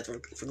taking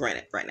nothing for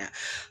granted right now.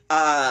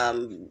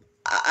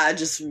 I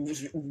just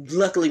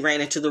luckily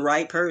ran into the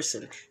right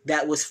person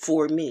that was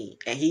for me,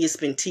 and he has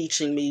been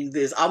teaching me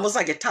this almost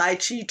like a Tai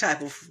Chi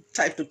type of.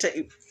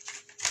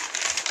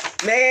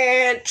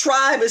 Man,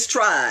 tribe is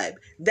tribe.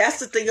 That's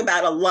the thing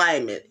about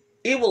alignment.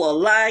 It will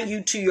align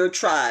you to your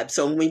tribe.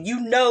 So when you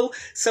know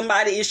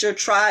somebody is your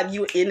tribe,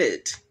 you in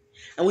it.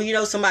 And when you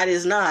know somebody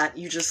is not,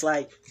 you just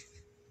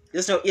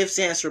there's no ifs,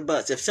 ands, or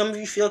buts. If some of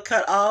you feel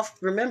cut off,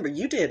 remember,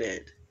 you did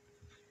it.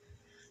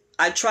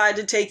 I tried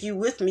to take you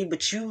with me,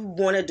 but you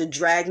wanted to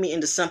drag me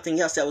into something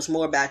else that was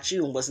more about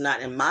you and was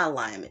not in my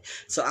alignment.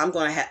 So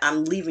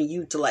I'm leaving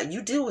you to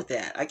you deal with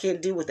that. I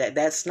can't deal with that.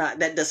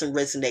 That doesn't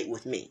resonate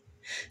with me.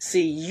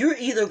 See, you're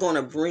either going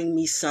to bring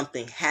me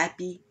something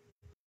happy.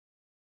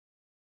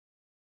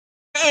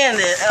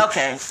 And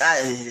okay,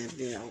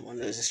 one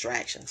of those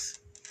distractions.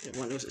 I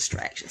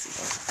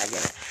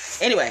get it.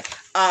 Anyway,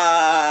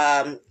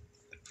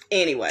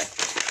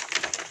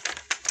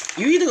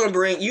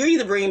 you're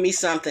either bringing me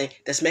something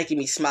that's making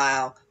me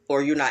smile,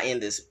 or you're not in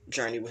this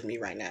journey with me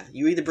right now.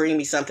 You're either bringing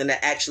me something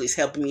that actually is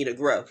helping me to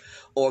grow,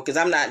 or because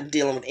I'm not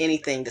dealing with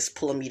anything that's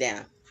pulling me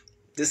down.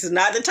 This is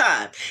not the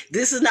time.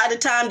 This is not the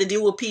time to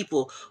deal with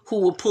people who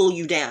will pull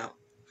you down,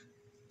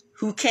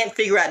 who can't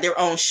figure out their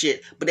own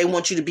shit, but they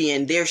want you to be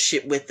in their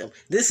shit with them.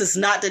 This is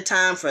not the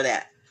time for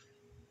that.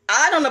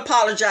 I don't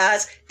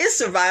apologize. It's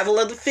survival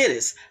of the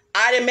fittest.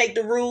 I didn't make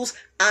the rules.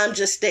 I'm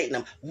just stating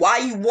them. Why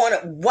do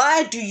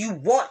you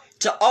want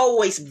to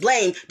always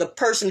blame the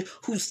person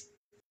who's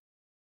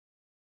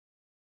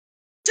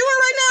doing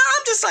right now?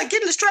 I'm just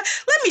getting distracted.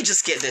 Let me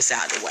just get this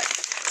out of the way.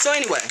 So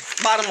anyway,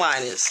 bottom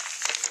line is,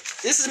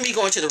 this is me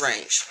going to the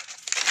range.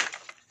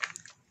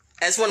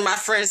 As one of my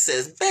friends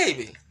says,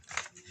 baby,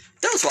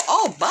 those were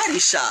all body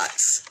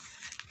shots.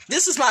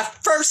 This is my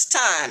first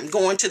time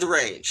going to the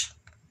range.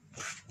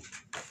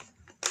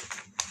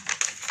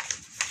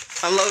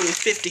 I'm loading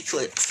 50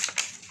 clips.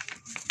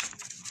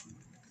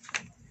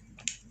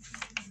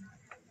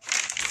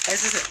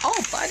 As I said,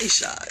 all body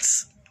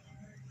shots.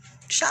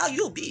 Child,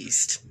 you a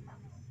beast.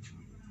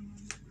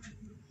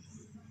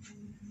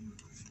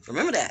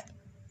 Remember that.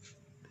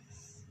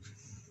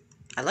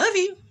 I love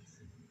you.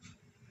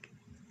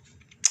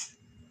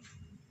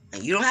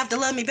 And you don't have to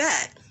love me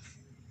back.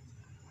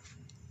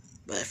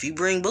 But if you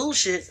bring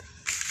bullshit,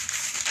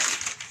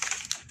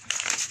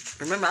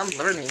 remember, I'm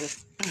learning.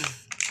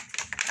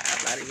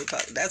 I'm not even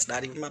talking. That's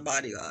not even my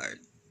bodyguard.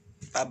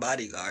 My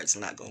bodyguard's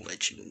not going to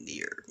let you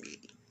near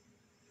me.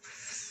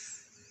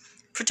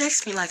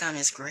 Protects me like I'm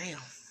his grail.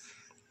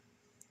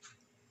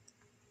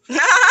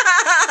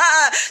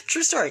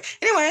 True story.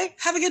 Anyway,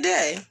 have a good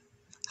day.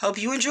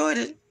 Hope you enjoyed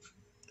it.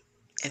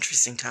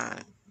 Interesting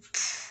time.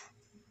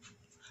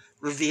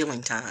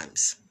 Revealing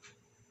times.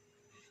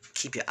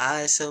 Keep your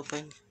eyes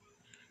open,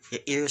 your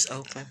ears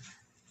open,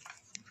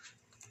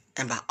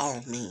 and by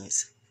all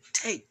means,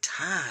 take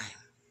time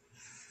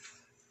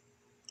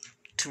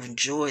to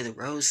enjoy the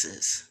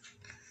roses,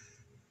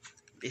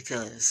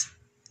 because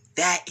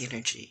that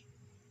energy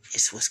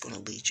is what's going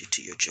to lead you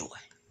to your joy.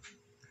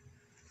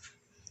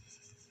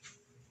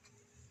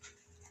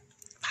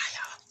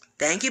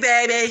 Thank you,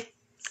 baby.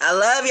 I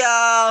love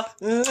y'all.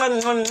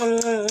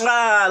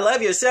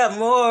 Love yourself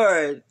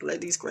more.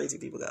 Let these crazy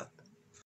people go.